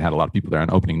might have had a lot of people there on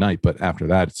opening night, but after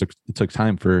that, it took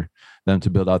time for them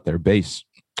to build out their base.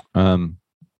 But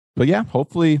yeah,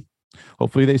 hopefully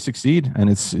they succeed. And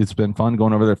it's been fun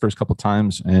going over there first couple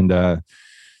times. And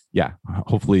yeah,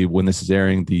 hopefully when this is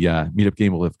airing, the meetup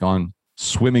game will have gone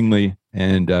swimmingly,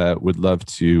 and would love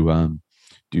to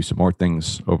do some more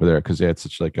things over there, because it's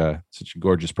such a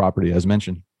gorgeous property, as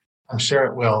mentioned. I'm sure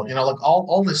it will. Look,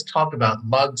 all this talk about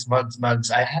mugs.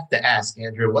 I have to ask,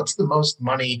 Andrew, what's the most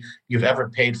money you've ever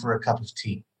paid for a cup of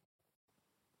tea?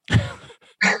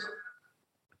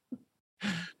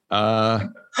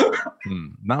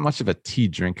 Not much of a tea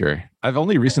drinker. I've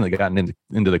only recently gotten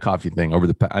into the coffee thing over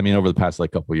the past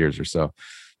like couple years or so.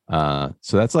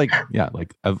 So that's like, yeah,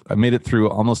 like I made it through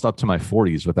almost up to my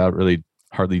 40s without really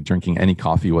hardly drinking any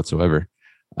coffee whatsoever.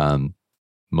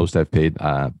 Most I've paid,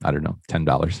 I don't know,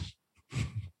 $10.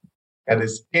 That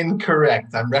is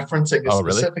incorrect. I'm referencing a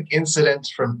specific incident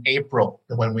from April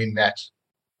when we met,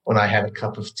 when I had a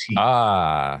cup of tea.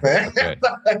 Okay. I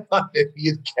thought maybe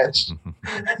you'd catch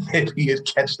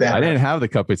that. I didn't have the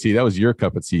cup of tea. That was your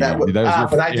cup of tea. But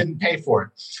I didn't pay for it.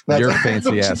 That's your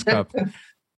fancy ass cup.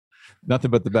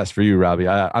 Nothing but the best for you, Robbie.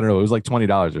 I don't know. It was like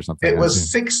 $20 or something. It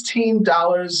was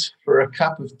 $16 for a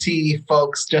cup of tea,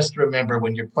 folks. Just remember,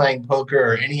 when you're playing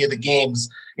poker or any of the games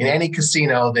in any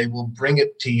casino, they will bring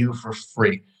it to you for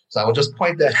free. So I will just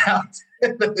point that out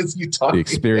as you talk. The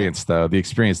experience, though. The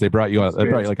experience. They brought you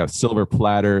like a silver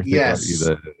platter. They brought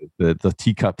you the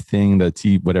teacup thing, the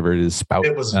tea, whatever it is, spout.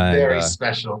 It was very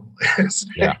special.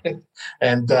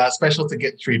 And special to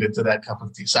get treated to that cup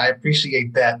of tea. So I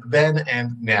appreciate that then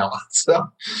and now. So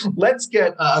let's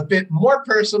get a bit more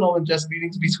personal than just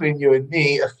meetings between you and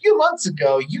me. A few months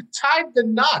ago, you tied the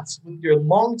knots with your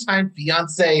longtime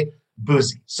fiance,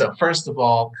 Boozy. So first of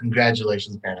all,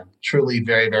 congratulations, man. I'm truly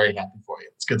very, very happy for you.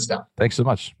 It's good stuff. Thanks so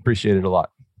much. Appreciate it a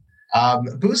lot.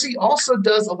 Boozy also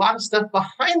does a lot of stuff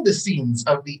behind the scenes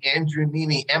of the Andrew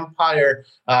Neeme empire.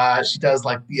 She does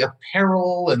like the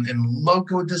apparel and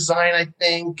logo design, I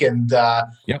think. And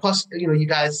plus, you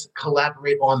guys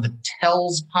collaborate on the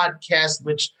Tells podcast,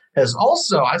 which has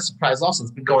also, I'm surprised also,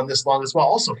 it's been going this long as well.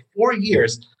 Also 4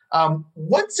 years.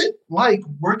 What's it like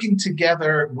working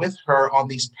together with her on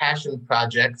these passion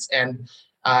projects? And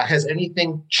has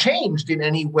anything changed in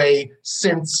any way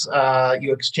since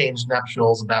you exchanged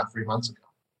nuptials about 3 months ago?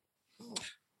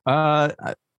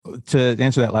 To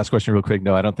answer that last question real quick,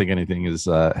 no, I don't think anything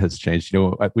has changed.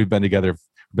 We've been together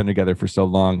for so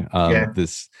long.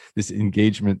 This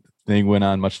engagement thing went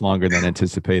on much longer than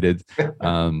anticipated.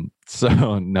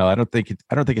 So no, I don't think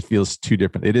it feels too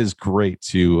different. It is great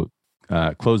to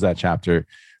close that chapter.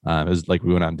 It was like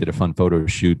we went out and did a fun photo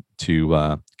shoot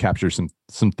to capture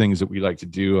some things that we like to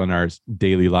do on our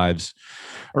daily lives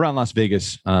around Las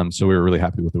Vegas. So we were really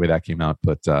happy with the way that came out.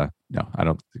 But no, I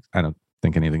don't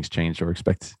think anything's changed or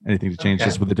expect anything to change,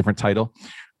 just with a different title.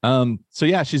 So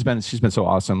yeah, she's been so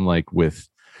awesome, like with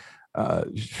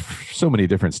so many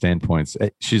different standpoints.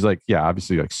 She's like, yeah,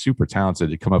 obviously like super talented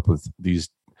to come up with these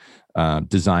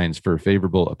designs for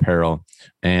favorable apparel,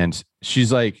 and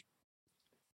she's like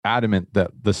adamant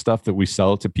that the stuff that we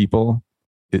sell to people,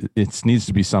 it needs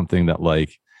to be something that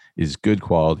like is good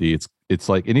quality. It's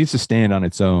like it needs to stand on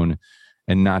its own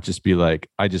and not just be like,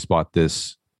 I just bought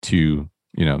this to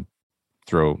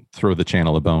throw the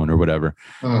channel a bone or whatever.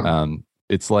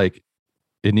 It's like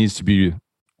it needs to be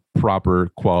proper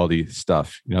quality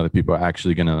stuff, that people are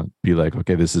actually going to be like,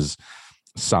 okay, this is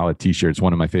solid t-shirts.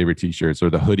 One of my favorite t-shirts, or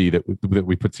the hoodie that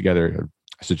we put together.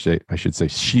 I should say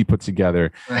she put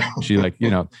together. She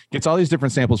gets all these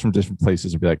different samples from different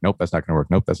places and be like, nope, that's not going to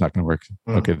work. Nope, that's not going to work.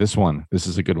 Okay, this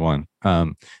is a good one.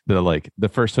 The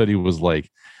first hoodie was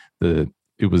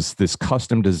it was this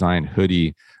custom designed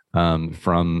hoodie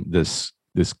from this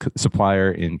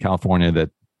supplier in California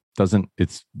that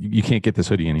you can't get this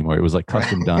hoodie anymore. It was like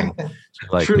custom done.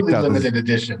 Truly limited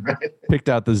edition, right? Picked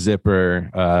out the zipper.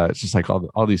 It's just like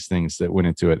all these things that went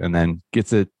into it, and then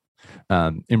gets it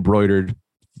embroidered.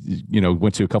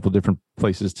 Went to a couple different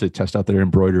places to test out their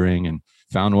embroidering and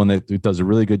found one that does a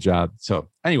really good job. So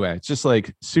anyway, it's just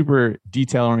like super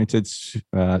detail oriented,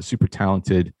 super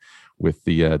talented with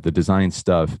the design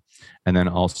stuff. And then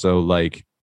also like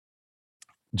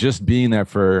just being there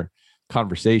for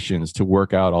conversations to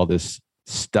work out all this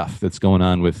stuff that's going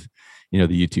on with,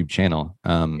 the YouTube channel.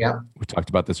 We talked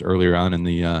about this earlier on in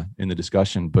the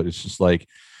discussion, but it's just like,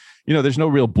 there's no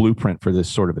real blueprint for this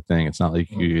sort of a thing. It's not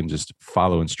like you can just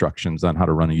follow instructions on how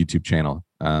to run a YouTube channel.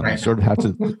 You sort of have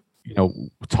to,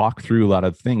 talk through a lot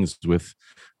of things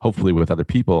hopefully with other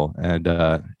people.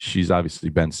 And she's obviously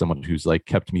been someone who's like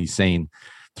kept me sane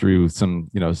through some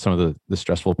of the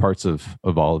stressful parts of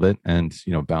all of it, and,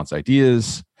 bounce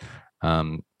ideas.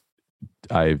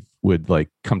 I would like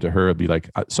come to her and be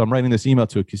like, so I'm writing this email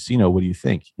to a casino. What do you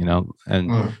think?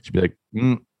 And she'd be like,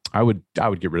 I would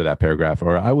get rid of that paragraph,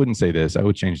 or I wouldn't say this. I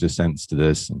would change this sentence to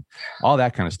this, and all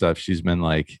that kind of stuff. She's been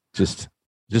like, just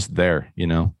there,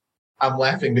 I'm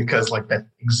laughing because like that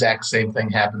exact same thing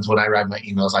happens when I write my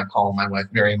emails. I call my wife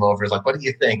Miriam over, like, what do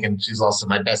you think? And she's also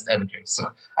my best editor. So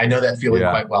I know that feeling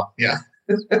quite well. Yeah.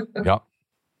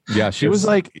 Yeah. She was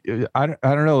like, I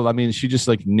don't know. I mean, she just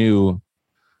like knew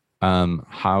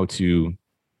how to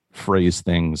phrase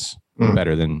things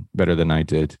better than I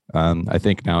did. I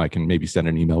think now I can maybe send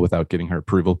an email without getting her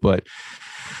approval, but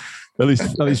at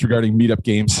least regarding meetup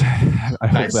games, I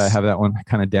hope that I have that one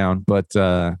kind of down. But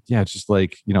it's just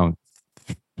like,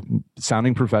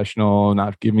 sounding professional,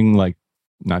 not going like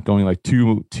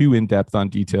too in depth on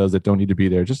details that don't need to be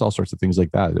there, just all sorts of things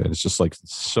like that. And it's just like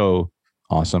so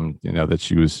awesome, that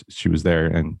she was there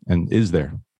and is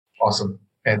there. Awesome.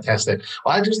 Fantastic.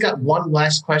 Well, I just got one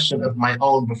last question of my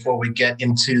own before we get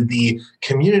into the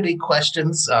community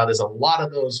questions. There's a lot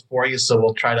of those for you, so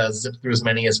we'll try to zip through as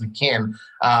many as we can.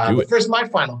 But first, my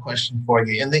final question for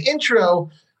you. In the intro,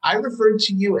 I referred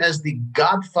to you as the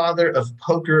godfather of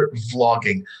poker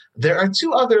vlogging. There are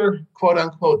two other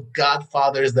quote-unquote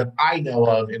godfathers that I know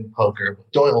of in poker.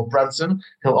 Doyle Brunson,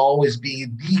 he'll always be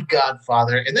the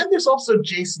godfather. And then there's also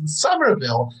Jason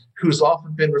Somerville, who's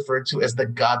often been referred to as the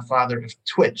godfather of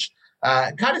Twitch.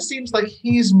 It kind of seems like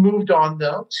he's moved on,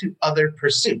 though, to other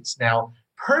pursuits. Now,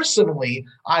 personally,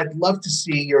 I'd love to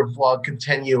see your vlog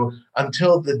continue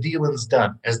until the dealing's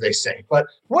done, as they say. But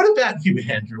what about you,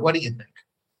 Andrew? What do you think?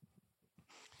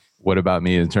 What about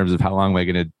me in terms of how long am I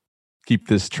going to keep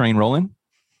this train rolling?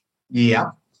 Yeah.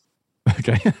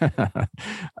 Okay.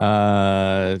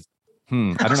 I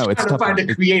don't know. It's tough to find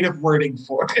a creative wording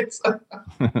for it.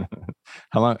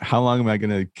 How long am I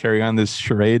going to carry on this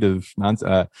charade of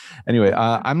nonsense? Anyway,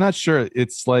 I'm not sure.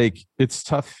 It's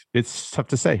tough. It's tough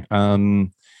to say.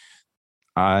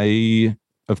 I,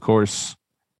 of course,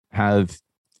 have.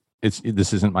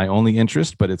 This isn't my only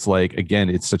interest, but it's like,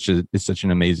 again, it's such an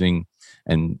amazing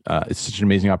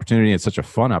opportunity. It's such a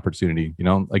fun opportunity,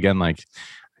 again, like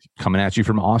coming at you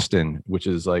from Austin, which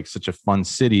is like such a fun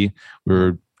city. We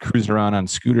were cruising around on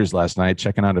scooters last night,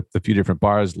 checking out a few different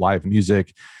bars, live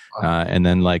music. And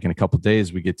then like in a couple of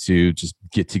days, we get to just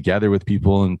get together with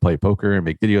people and play poker and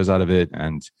make videos out of it.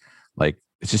 And like,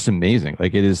 it's just amazing.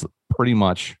 Like it is pretty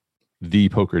much the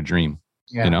poker dream,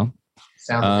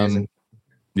 Sounds amazing.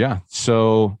 Yeah.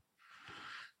 So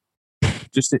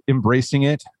just embracing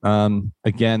it.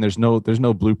 Again, there's no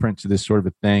blueprint to this sort of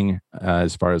a thing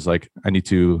as far as like, I need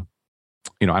to,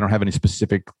 I don't have any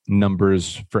specific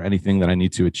numbers for anything that I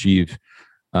need to achieve.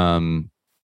 I don't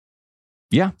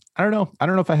know. I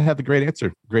don't know if I have the great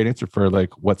answer for like,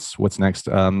 what's next.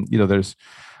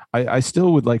 I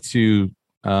still would like to,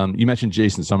 you mentioned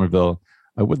Jason Somerville.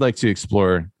 I would like to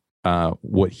explore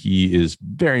what he is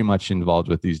very much involved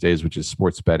with these days, which is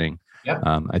sports betting. Yep.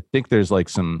 I think there's like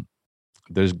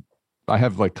I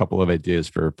have like a couple of ideas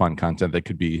for fun content that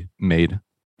could be made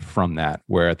from that,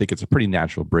 where I think it's a pretty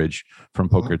natural bridge from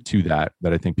poker to that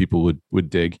I think people would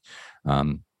dig.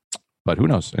 But who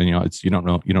knows? And you don't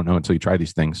know until you try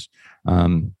these things.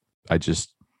 I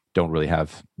just don't really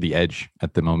have the edge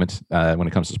at the moment when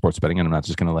it comes to sports betting, and I'm not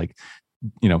just going to like,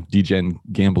 DJ and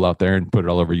gamble out there and put it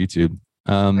all over YouTube.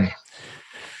 Um,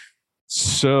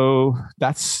 so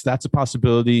that's a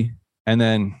possibility. And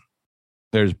then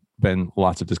there's been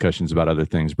lots of discussions about other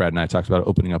things. Brad and I talked about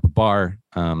opening up a bar,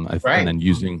 and then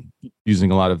using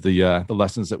a lot of the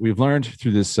lessons that we've learned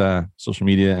through this social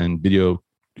media and video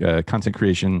content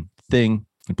creation thing,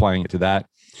 applying it to that.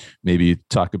 Maybe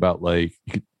talk about you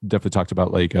could definitely talk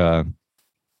about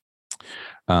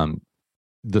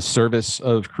the service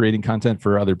of creating content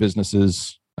for other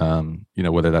businesses.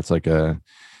 Whether that's like a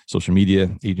social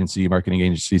media agency, marketing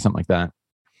agency, something like that.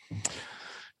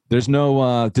 There's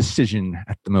no decision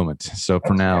at the moment. So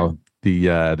for now,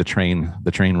 the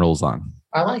train rolls on.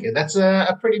 I like it. That's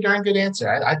a pretty darn good answer.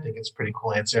 I think it's a pretty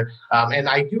cool answer. And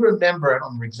I do remember, I don't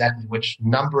remember exactly which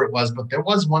number it was, but there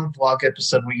was one vlog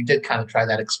episode where you did kind of try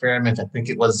that experiment. I think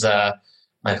it was,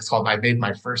 it's called I Made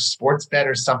My First Sports Bet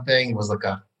or something. It was like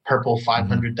a purple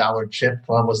 $500 chip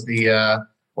was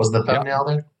the thumbnail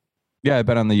there. Yeah, I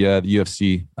bet on the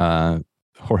UFC,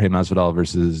 Jorge Masvidal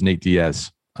versus Nate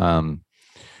Diaz. I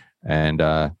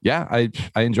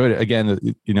enjoyed it. Again,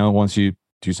 once you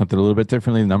do something a little bit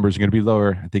differently, the numbers are going to be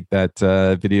lower. I think that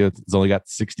video has only got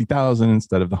 60,000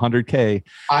 instead of the 100K.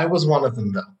 I was one of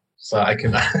them though, so I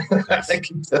can. Thank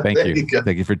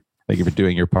you for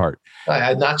doing your part.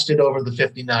 I notched it over the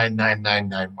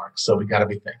 59,999 mark, so we got to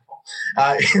be thankful.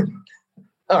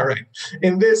 All right,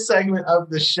 in this segment of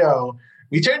the show,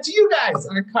 we turn to you guys,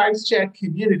 our Cards Chat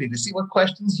community, to see what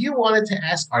questions you wanted to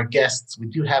ask our guests. We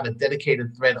do have a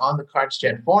dedicated thread on the Cards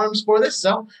Chat forums for this.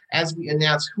 So as we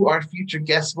announce who our future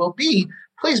guests will be,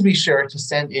 please be sure to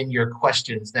send in your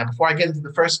questions. Now, before I get into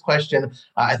the first question,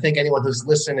 I think anyone who's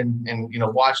listened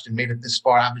and watched and made it this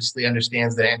far obviously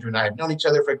understands that Andrew and I have known each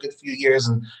other for a good few years,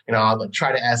 and I'll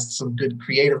try to ask some good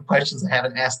creative questions I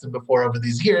haven't asked them before over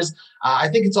these years. I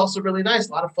think it's also really nice.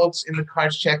 A lot of folks in the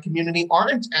Cards Chat community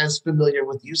aren't as familiar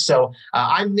with you, so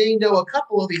I may know a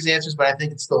couple of these answers, but I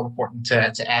think it's still important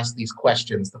to ask these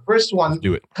questions. The first one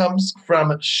comes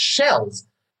from Shells.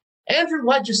 Andrew,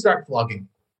 why'd you start vlogging?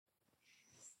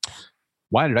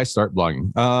 Why did I start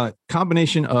blogging?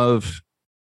 Combination of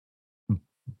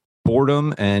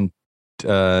boredom and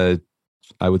I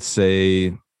would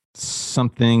say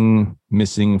something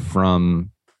missing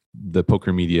from the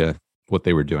poker media, what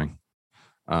they were doing.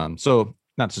 So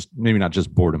not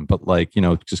just boredom, but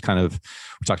just kind of,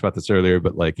 we talked about this earlier,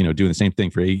 but doing the same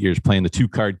thing for 8 years, playing the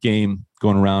 2-card game,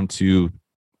 going around to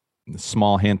a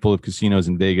small handful of casinos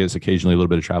in Vegas, occasionally a little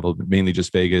bit of travel, but mainly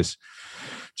just Vegas.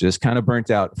 Just kind of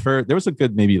burnt out. There was a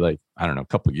good maybe a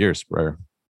couple of years where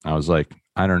I was like,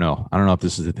 I don't know if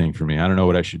this is the thing for me. I don't know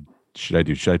what should I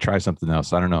do? Should I try something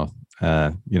else? I don't know.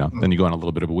 Then you go on a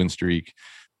little bit of a win streak.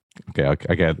 Okay,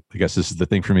 I guess this is the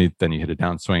thing for me. Then you hit a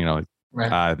downswing and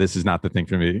right. This is not the thing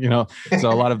for me. So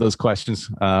a lot of those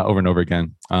questions over and over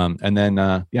again. And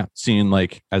then seeing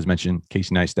as mentioned,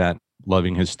 Casey Neistat,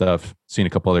 loving his stuff. Seeing a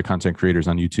couple other content creators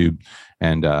on YouTube,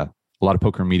 and a lot of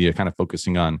poker media kind of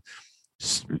focusing on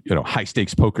high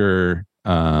stakes poker,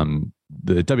 the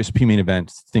WSOP main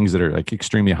event, things that are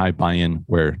extremely high buy-in,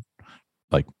 where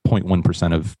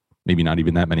 0.1% of maybe not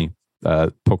even that many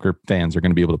poker fans are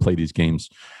going to be able to play these games.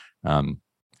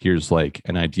 Here's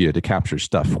an idea to capture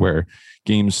stuff where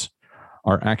games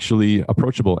are actually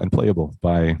approachable and playable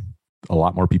by a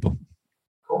lot more people.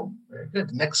 Cool. Very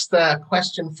good. Next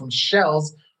question from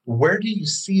Shells. Where do you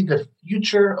see the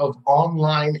future of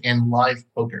online and live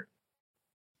poker?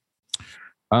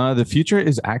 The future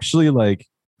is actually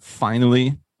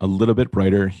finally a little bit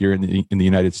brighter here in the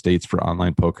United States for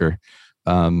online poker.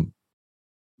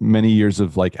 Many years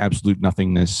of absolute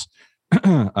nothingness.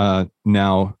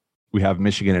 Now we have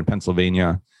Michigan and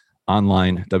Pennsylvania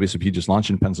online. WSOP just launched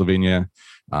in Pennsylvania.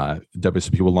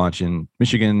 WSOP will launch in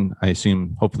Michigan, I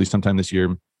assume, hopefully sometime this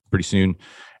year, pretty soon.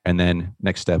 And then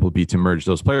next step will be to merge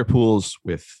those player pools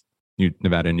with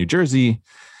Nevada and New Jersey.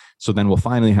 So then we'll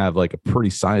finally have a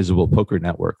pretty sizable poker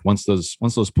network. Once those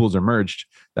pools are merged,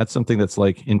 that's something that's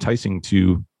enticing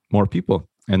to more people.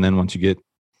 And then once you get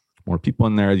more people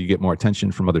in there, you get more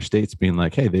attention from other states being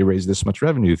hey, they raised this much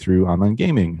revenue through online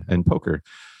gaming and poker.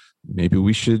 Maybe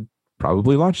we should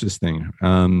probably launch this thing.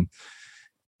 And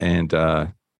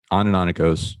on and on it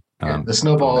goes. The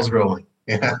snowball is rolling.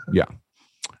 Yeah. Yeah.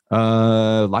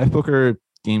 Live poker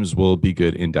games will be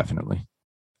good indefinitely.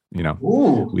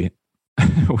 Ooh.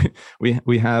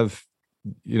 We have,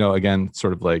 again,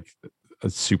 sort of a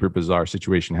super bizarre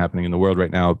situation happening in the world right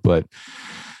now, but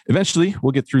eventually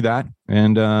we'll get through that.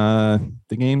 And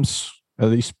the games, at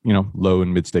least, low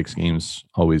and mid stakes games,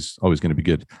 always going to be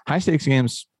good. High stakes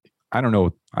games, I don't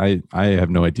know. I have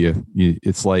no idea.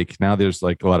 It's now there's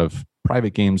a lot of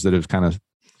private games that have kind of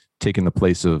taken the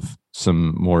place of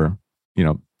some more,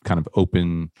 kind of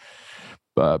open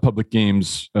public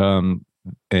games. And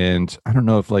I don't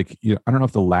know if I don't know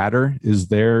if the ladder is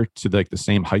there to like the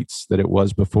same heights that it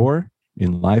was before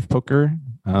in live poker.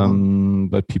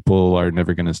 But people are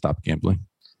never going to stop gambling.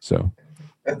 So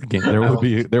again,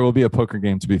 there will be a poker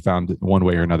game to be found one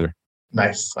way or another.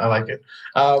 Nice. I like it.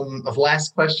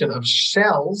 Last question of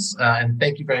Shells, and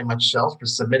thank you very much, Shells, for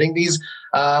submitting these.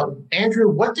 Andrew,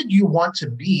 what did you want to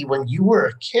be when you were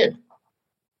a kid?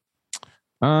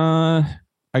 I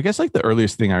guess like the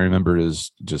earliest thing I remember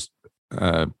is just,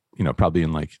 probably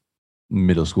in like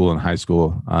middle school and high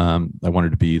school. I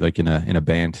wanted to be like in a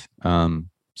band.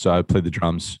 So I played the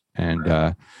drums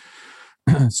and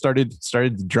started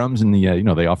the drums in the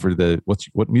they offered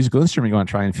what musical instrument you want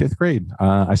to try in 5th grade.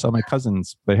 I saw my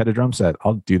cousins, they had a drum set.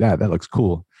 I'll do that looks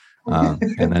cool.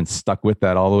 And then stuck with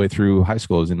that all the way through high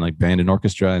school. I was in like band and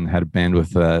orchestra and had a band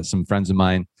with some friends of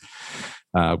mine.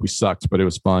 We sucked, but it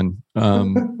was fun.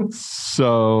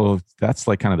 So that's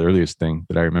like kind of the earliest thing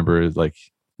that I remember is like,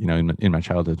 in my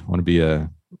childhood, want to be a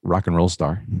rock and roll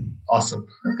star. Awesome.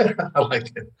 I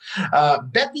like it.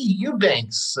 Becky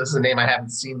Eubanks, this is a name I haven't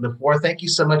seen before. Thank you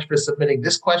so much for submitting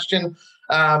this question.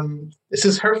 This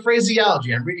is her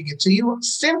phraseology. I'm reading it to you.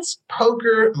 Since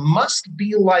poker must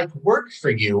be like work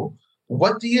for you,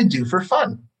 what do you do for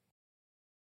fun?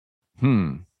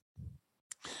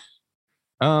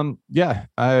 Yeah,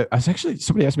 I was actually,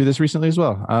 somebody asked me this recently as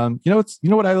well. You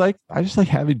know what I like? I just like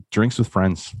having drinks with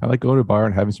friends. I like going to a bar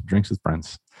and having some drinks with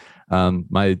friends.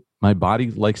 My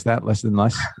body likes that less than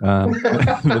less,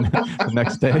 the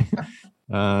next day.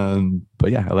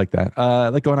 But yeah, I like that. I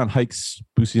like going on hikes.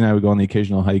 Boosie and I would go on the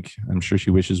occasional hike. I'm sure she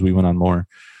wishes we went on more.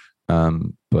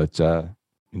 But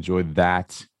enjoy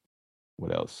that.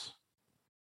 What else?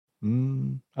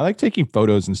 I like taking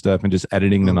photos and stuff and just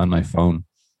editing them on my phone.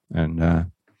 And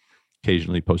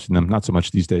occasionally posting them. Not so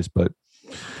much these days, but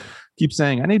keep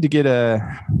saying I need to get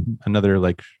another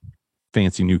like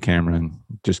fancy new camera and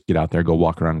just get out there, go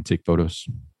walk around and take photos.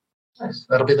 Nice.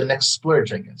 That'll be the next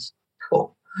splurge, I guess.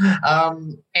 Cool.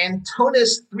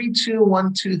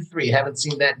 Antonis32123. Haven't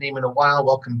seen that name in a while.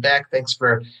 Welcome back. Thanks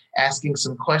for asking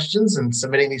some questions and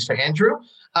submitting these for Andrew.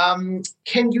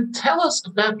 Can you tell us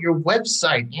about your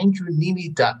website,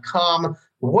 andrewneeme.com?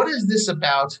 What is this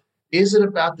about? Is it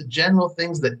about the general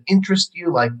things that interest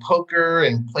you, like poker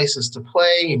and places to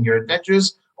play and your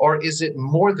adventures? Or is it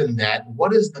more than that?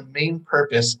 What is the main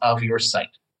purpose of your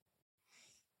site?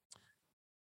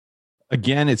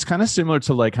 Again, it's kind of similar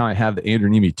to like how I have the Andrew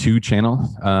Neeme 2 channel.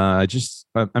 I guess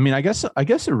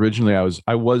originally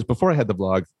I was before I had the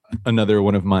blog, another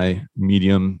one of my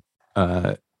medium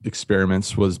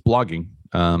experiments was blogging.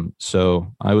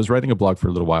 So I was writing a blog for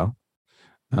a little while.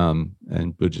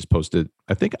 And would just post it.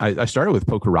 I think I started with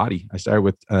Pokerati. I started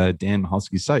with Dan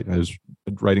Mahalski's site. I was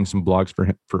writing some blogs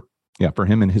for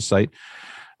him and his site.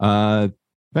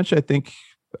 Eventually, I think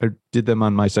I did them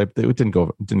on my site, but it didn't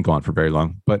go on for very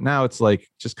long. But now it's like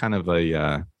just kind of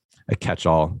a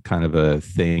catch-all kind of a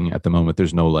thing at the moment.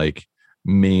 There's no like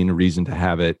main reason to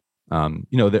have it.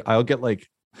 I'll get like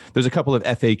there's a couple of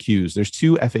FAQs. There's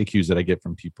 2 FAQs that I get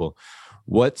from people.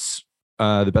 What's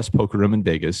the best poker room in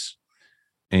Vegas?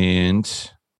 And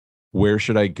where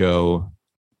should I go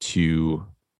to,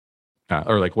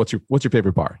 or like, what's your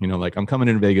favorite bar? Like I'm coming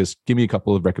in Vegas, give me a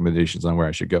couple of recommendations on where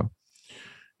I should go.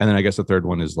 And then I guess the third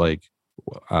one is like,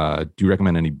 do you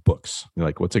recommend any books?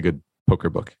 Like, what's a good poker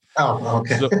book? Oh,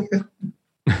 okay. So,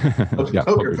 yeah,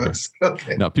 poker books.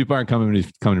 Okay. No, people aren't coming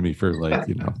to me for like,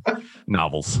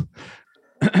 novels.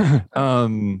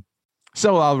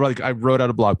 So I wrote out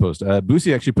a blog post.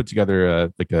 Boosie actually put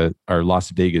together our Las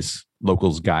Vegas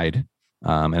locals guide,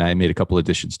 and I made a couple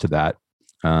additions to that.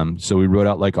 So we wrote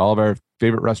out like all of our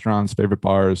favorite restaurants, favorite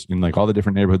bars in like all the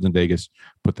different neighborhoods in Vegas.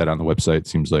 Put that on the website.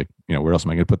 Seems like where else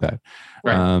am I going to put that?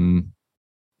 Right.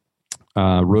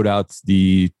 Wrote out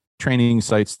the training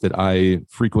sites that I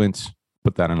frequent.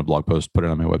 Put that on a blog post. Put it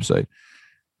on my website.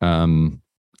 And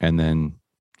then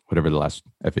whatever the last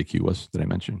FAQ was that I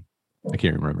mentioned. I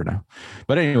can't remember now,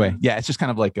 but anyway, yeah, it's just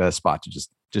kind of like a spot to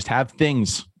just have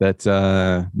things that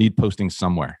need posting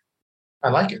somewhere. I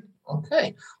like it.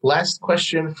 Okay. Last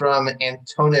question from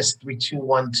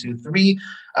Antonis32123.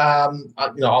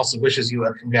 Also wishes you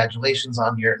a congratulations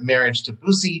on your marriage to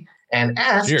Boosie and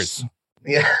asks, cheers.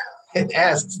 Yeah, it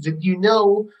asks, did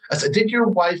your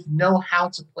wife know how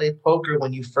to play poker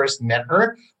when you first met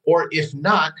her? Or if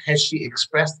not, has she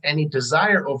expressed any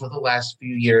desire over the last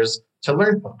few years to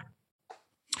learn poker?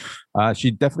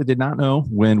 She definitely did not know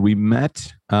when we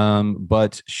met,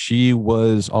 but she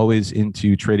was always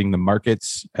into trading the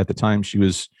markets. At the time, she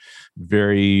was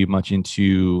very much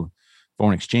into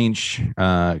foreign exchange,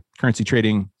 currency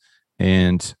trading,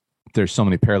 and there's so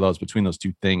many parallels between those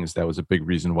two things. That was a big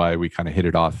reason why we kind of hit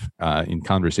it off in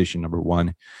conversation number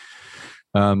one.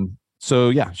 So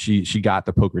yeah, she got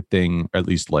the poker thing, or at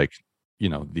least like,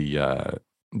 the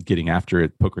getting after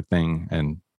it poker thing,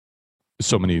 and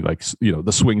so many like,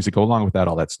 the swings that go along with that,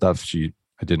 all that stuff.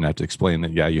 I didn't have to explain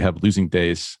that. Yeah, you have losing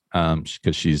days,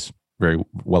 because she's very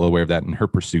well aware of that in her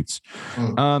pursuits.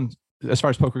 As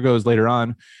far as poker goes, later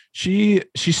on, she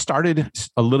started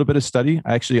a little bit of study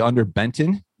actually under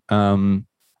Benton,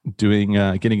 doing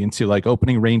getting into like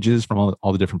opening ranges from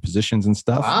all the different positions and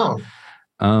stuff.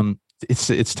 Wow.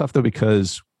 It's tough though,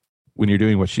 because when you're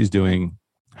doing what she's doing,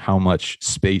 how much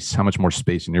more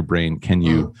space in your brain can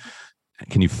you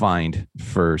find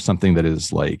for something that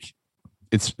is like,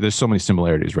 there's so many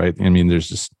similarities, right? I mean, there's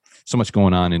just so much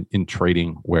going on in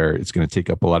trading where it's going to take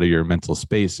up a lot of your mental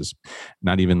space. It's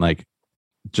not even like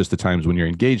just the times when you're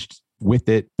engaged with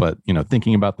it, but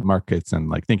thinking about the markets and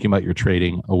like thinking about your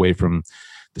trading away from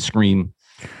the screen.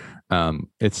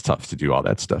 It's tough to do all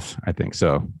that stuff, I think.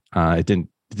 So it didn't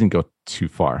go too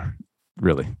far,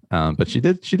 really. But she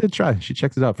did try. She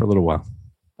checked it out for a little while.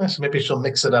 So maybe she'll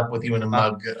mix it up with you in a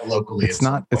mug locally. It's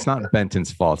not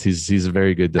Benton's fault. He's a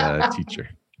very good teacher.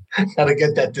 Got to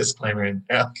get that disclaimer in.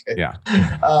 Okay. Yeah.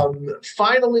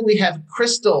 Finally, we have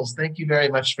Crystals. Thank you very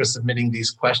much for submitting these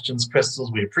questions,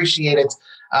 Crystals. We appreciate it.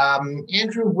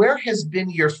 Andrew, where has been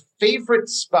your favorite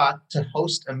spot to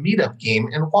host a meetup game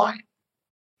and why?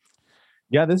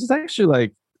 Yeah, this is actually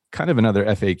like kind of another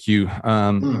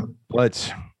FAQ.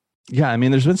 But yeah, I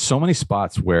mean, there's been so many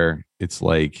spots where it's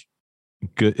like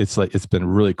good. It's like, it's been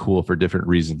really cool for different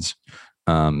reasons.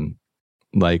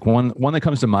 Like one that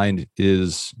comes to mind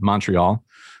is Montreal.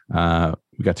 We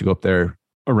got to go up there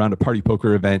around a party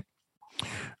poker event.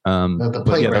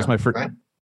 But yeah, that was my first. Right?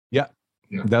 Yeah,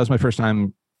 that was my first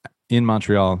time in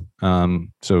Montreal.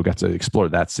 So got to explore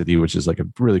that city, which is like a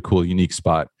really cool, unique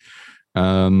spot.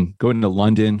 Going to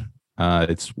London,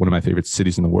 it's one of my favorite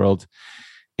cities in the world,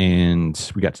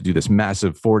 and we got to do this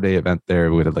massive 4-day event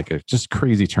there with like a just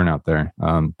crazy turnout there.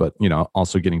 But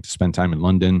also getting to spend time in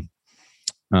London.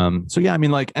 So yeah, I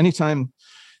mean, like anytime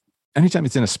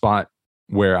it's in a spot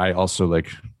where I also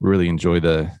like really enjoy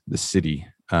the city.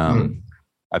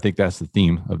 I think that's the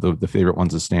theme of the favorite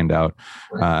ones that stand out.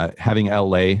 Having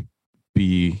LA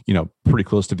be, pretty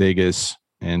close to Vegas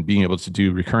and being able to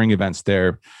do recurring events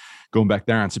there, going back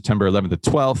there on September 11th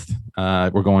to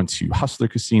 12th. We're going to Hustler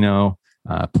Casino,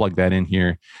 plug that in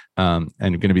here. And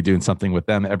we're going to be doing something with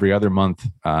them every other month.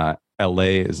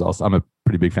 LA is also, I'm a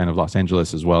pretty big fan of Los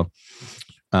Angeles as well.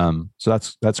 So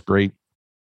that's great.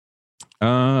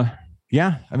 Yeah,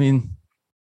 I mean,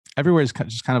 everywhere is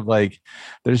just kind of like,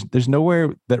 there's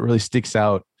nowhere that really sticks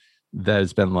out that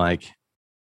has been like,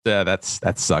 yeah, that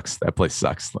sucks. That place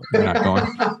sucks. We're not going.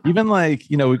 Even like,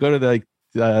 we go to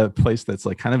the place that's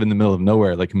like kind of in the middle of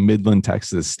nowhere, like Midland,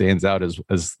 Texas stands out as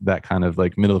that kind of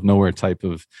like middle of nowhere type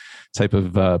of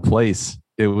place.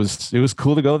 It was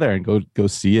cool to go there and go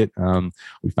see it.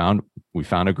 We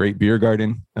found a great beer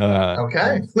garden.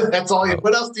 Okay. That's all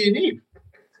what else do you need?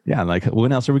 Yeah. Like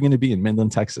when else are we going to be in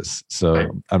Midland, Texas? So right.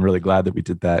 I'm really glad that we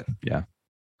did that. Yeah.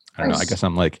 I don't know. I guess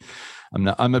I'm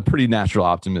a pretty natural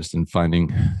optimist in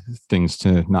finding things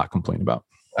to not complain about.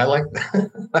 I like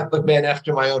that. I'm a man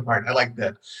after my own heart. I like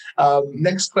that.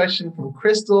 Next question from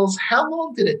Crystals. How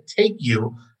long did it take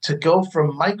you to go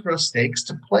from micro stakes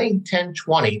to playing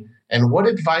 10-20? And what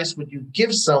advice would you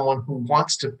give someone who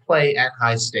wants to play at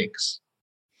high stakes?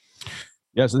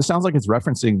 Yeah, so this sounds like it's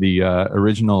referencing the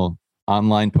original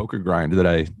online poker grind that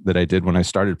I did when I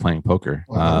started playing poker.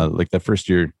 Like that first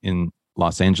year in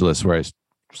Los Angeles, where I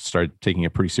started taking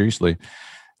it pretty seriously.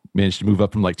 Managed to move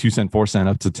up from like 2 cent, 4 cent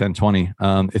up to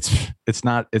 10-20. It's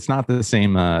not the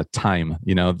same time.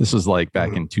 This was like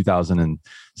back in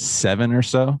 2007 or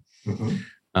so.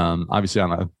 Obviously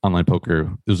on online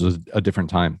poker, this was a different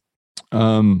time.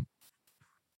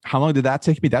 How long did that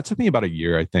take me? That took me about a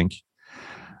year, I think.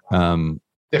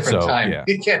 Different time. Yeah,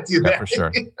 you can't do that for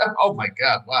sure. Oh my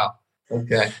God. Wow.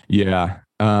 Okay. Yeah.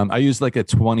 I used like a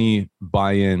 20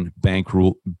 buy-in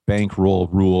bankroll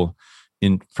rule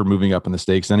for moving up in the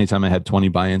stakes. Anytime I had 20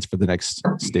 buy-ins for the next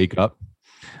stake up,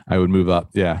 I would move up.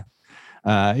 Yeah.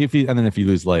 If you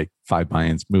lose like 5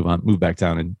 buy-ins, move back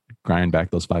down and grind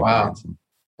back those 5 buy-ins.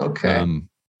 Okay.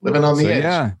 Living on the edge.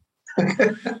 Yeah.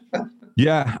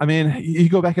 Yeah. I mean, you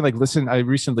go back and like listen. I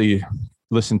recently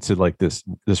listened to like this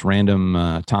random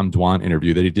Tom Dwan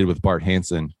interview that he did with Bart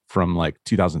Hansen from like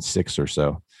 2006 or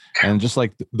so. And just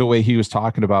like the way he was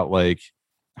talking about like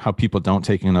how people don't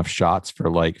take enough shots for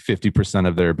like 50%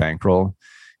 of their bankroll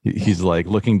he's like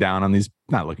looking down on these,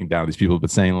 not looking down on these people,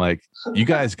 but saying like, you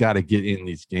guys got to get in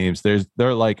these games.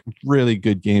 They're like really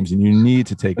good games, and you need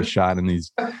to take a shot in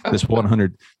this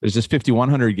 100. There's this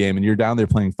 5100 game, and you're down there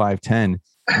playing 510.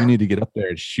 You need to get up there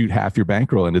and shoot half your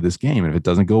bankroll into this game. And if it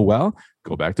doesn't go well,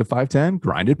 go back to 510,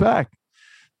 grind it back.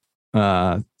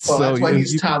 Well, so that's why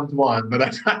he's top one, but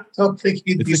I don't think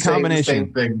he'd be saying the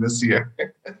same thing this year.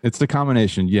 It's the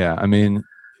combination. Yeah. I mean,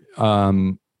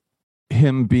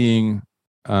 him being,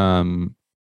 him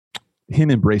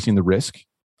embracing the risk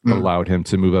allowed him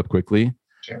to move up quickly.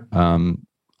 Sure.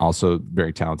 Also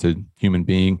very talented human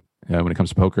being when it comes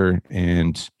to poker.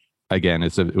 And again,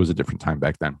 it was a different time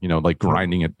back then, like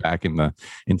grinding it back in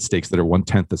stakes that are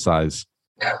 1/10 the size.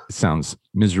 It sounds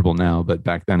miserable now, but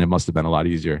back then it must have been a lot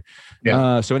easier.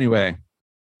 Yeah. So anyway,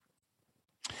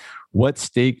 what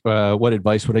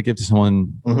advice would I give to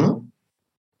someone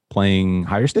playing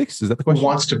higher stakes? Is that the question? Who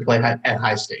wants to play at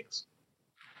high stakes?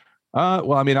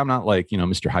 Well, I mean, I'm not like,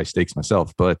 Mr. High Stakes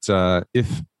myself, but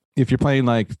if you're playing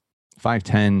like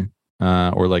 510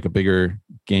 or like a bigger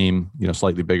game,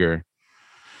 slightly bigger,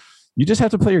 you just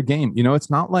have to play your game. It's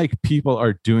not like people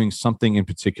are doing something in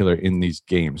particular in these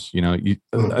games.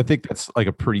 I think that's like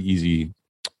a pretty easy,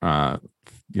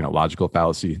 logical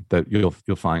fallacy that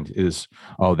you'll find is,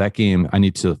 oh, that game, I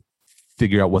need to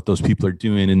figure out what those people are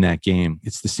doing in that game.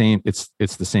 It's the same. It's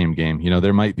the same game.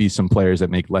 There might be some players that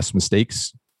make less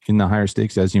mistakes in the higher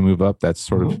stakes as you move up. That's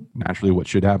sort of naturally what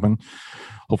should happen.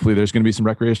 Hopefully there's going to be some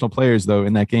recreational players though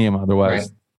in that game.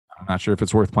 Otherwise, I'm not sure if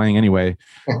it's worth playing anyway.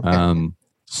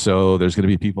 So there's going to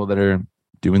be people that are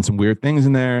doing some weird things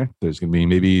in there. There's going to be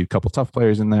maybe a couple tough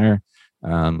players in there.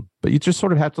 But you just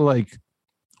sort of have to like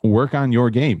work on your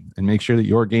game and make sure that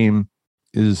your game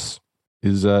is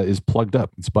plugged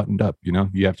up. It's buttoned up.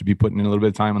 You have to be putting in a little bit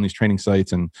of time on these training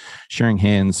sites and sharing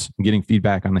hands and getting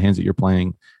feedback on the hands that you're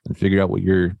playing and figure out what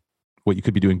you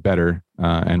could be doing better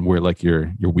and where like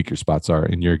your weaker spots are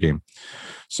in your game.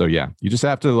 So yeah, you just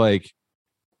have to like,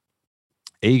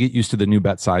 get used to the new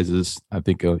bet sizes. I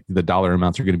think the dollar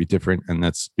amounts are going to be different, and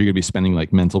you're going to be spending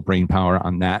like mental brain power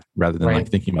on that rather than like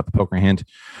thinking about the poker hand.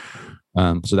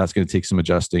 So that's going to take some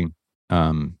adjusting.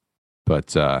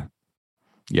 But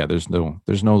yeah, there's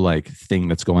no like thing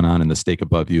that's going on in the stake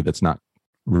above you that's not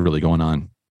really going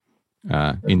on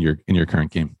in your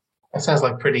current game. That sounds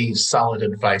like pretty solid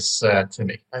advice to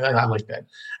me. I like that.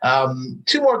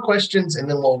 2 more questions and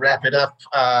then we'll wrap it up.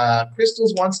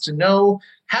 Crystals wants to know,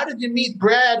 how did you meet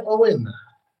Brad Owen?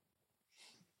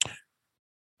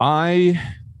 I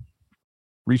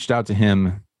reached out to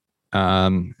him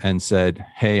and said,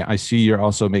 hey, I see you're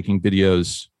also making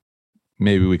videos.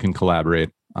 Maybe we can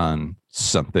collaborate on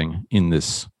something in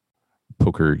this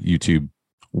poker YouTube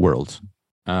world.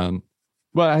 Well,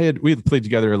 we had played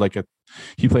together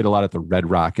he played a lot at the Red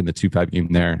Rock in the 2-5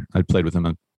 game there. I played with him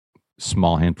a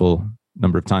small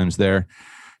number of times there.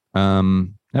 Never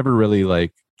really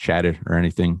like chatted or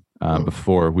anything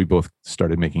before we both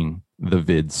started making the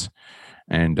vids.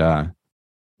 And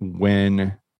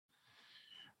when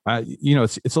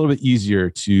it's a little bit easier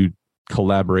to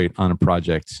collaborate on a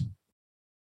project,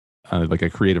 like a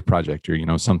creative project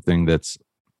or, something that's,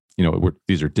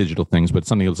 these are digital things, but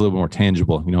something that's a little bit more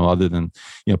tangible, other than,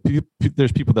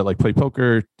 there's people that like play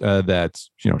poker that,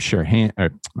 share not share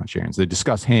hands. They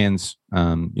discuss hands,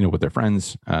 with their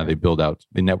friends.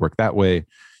 They network that way.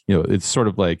 It's sort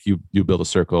of like you build a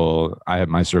circle. I have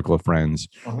my circle of friends.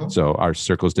 So our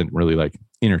circles didn't really like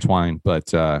intertwine.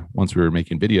 But once we were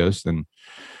making videos, then,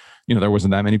 there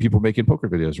wasn't that many people making poker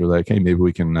videos. We're like, hey, maybe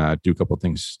we can do a couple of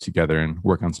things together and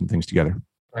work on some things together.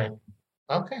 Right.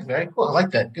 Okay, very cool. I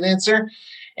like that. Good answer.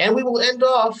 And we will end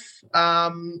off.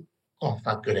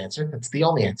 Not good answer. That's the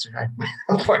only answer.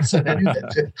 Of course, I knew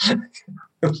that too.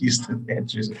 I'm used to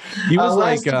answers. He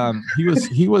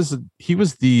was he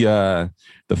was the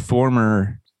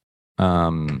former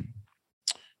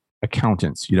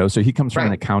accountants. So he comes from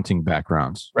an accounting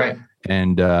background, right?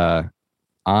 And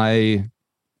I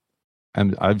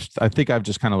think I've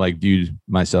just kind of like viewed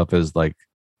myself as like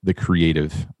the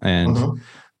creative and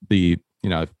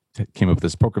came up with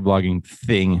this poker vlogging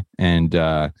thing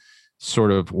and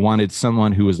sort of wanted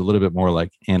someone who was a little bit more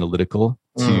like analytical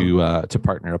to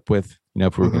partner up with.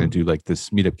 If we were going to do like this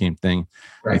meetup game thing,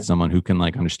 right, someone who can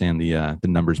like understand the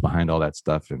numbers behind all that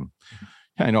stuff and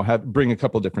bring a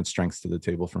couple different strengths to the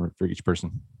table for each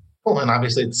person. Cool, and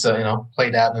obviously it's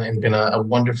played out and been a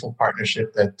wonderful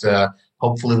partnership that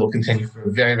hopefully will continue for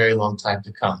a very, very long time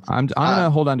to come. I'm gonna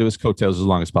hold on to his coattails as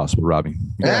long as possible, Robbie.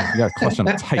 You got to clutch them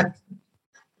tight.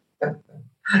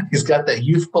 He's got that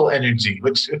youthful energy,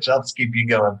 which helps keep you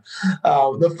going.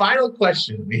 The final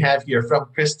question we have here from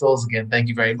Crystals, again, thank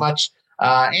you very much.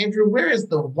 Andrew, where is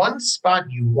the one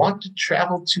spot you want to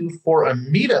travel to for a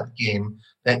meetup game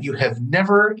that you have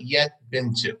never yet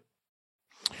been to?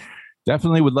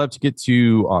 Definitely would love to get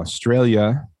to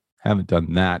Australia. Haven't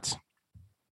done that.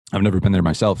 I've never been there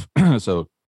myself. So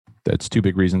that's two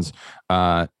big reasons.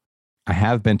 I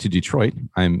have been to Detroit.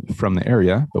 I'm from the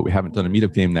area, but we haven't done a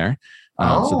meetup game there.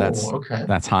 So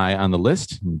that's high on the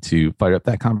list to fire up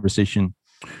that conversation.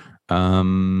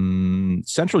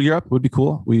 Central Europe would be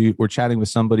cool. We were chatting with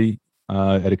somebody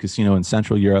at a casino in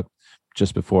Central Europe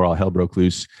just before all hell broke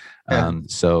loose.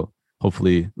 So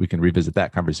hopefully we can revisit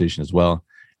that conversation as well.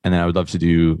 And then I would love to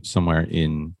do somewhere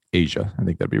in Asia. I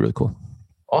think that'd be really cool.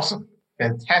 Awesome.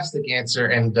 Fantastic answer.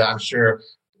 And I'm sure,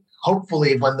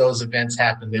 hopefully, when those events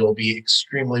happen, they will be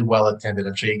extremely well attended.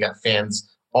 I'm sure you got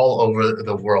fans all over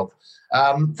the world.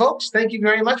 Folks, thank you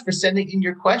very much for sending in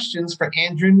your questions for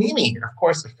Andrew Neeme. Of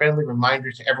course, a friendly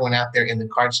reminder to everyone out there in the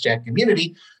Cards Chat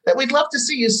community that we'd love to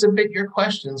see you submit your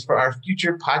questions for our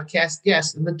future podcast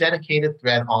guests in the dedicated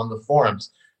thread on the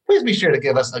forums. Please be sure to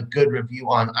give us a good review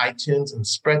on iTunes and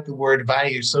spread the word via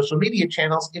your social media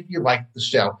channels if you like the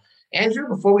show. Andrew,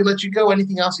 before we let you go,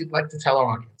 anything else you'd like to tell our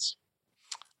audience?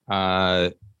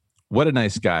 What a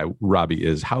nice guy Robbie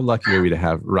is. How lucky are we to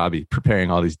have Robbie preparing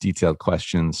all these detailed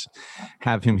questions,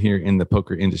 have him here in the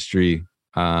poker industry.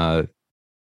 Let's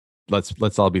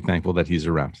all be thankful that he's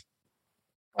around.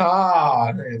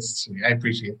 That's sweet. I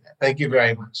appreciate that. Thank you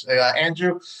very much.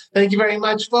 Andrew, thank you very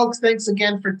much, folks. Thanks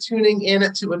again for tuning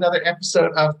in to another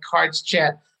episode of Cards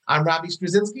Chat. I'm Robbie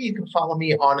Strazynski. You can follow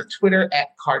me on Twitter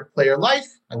at CardPlayerLife.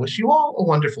 I wish you all a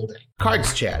wonderful day.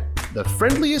 Cards Chat, the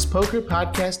friendliest poker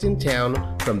podcast in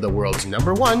town from the world's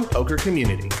 #1 poker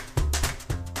community.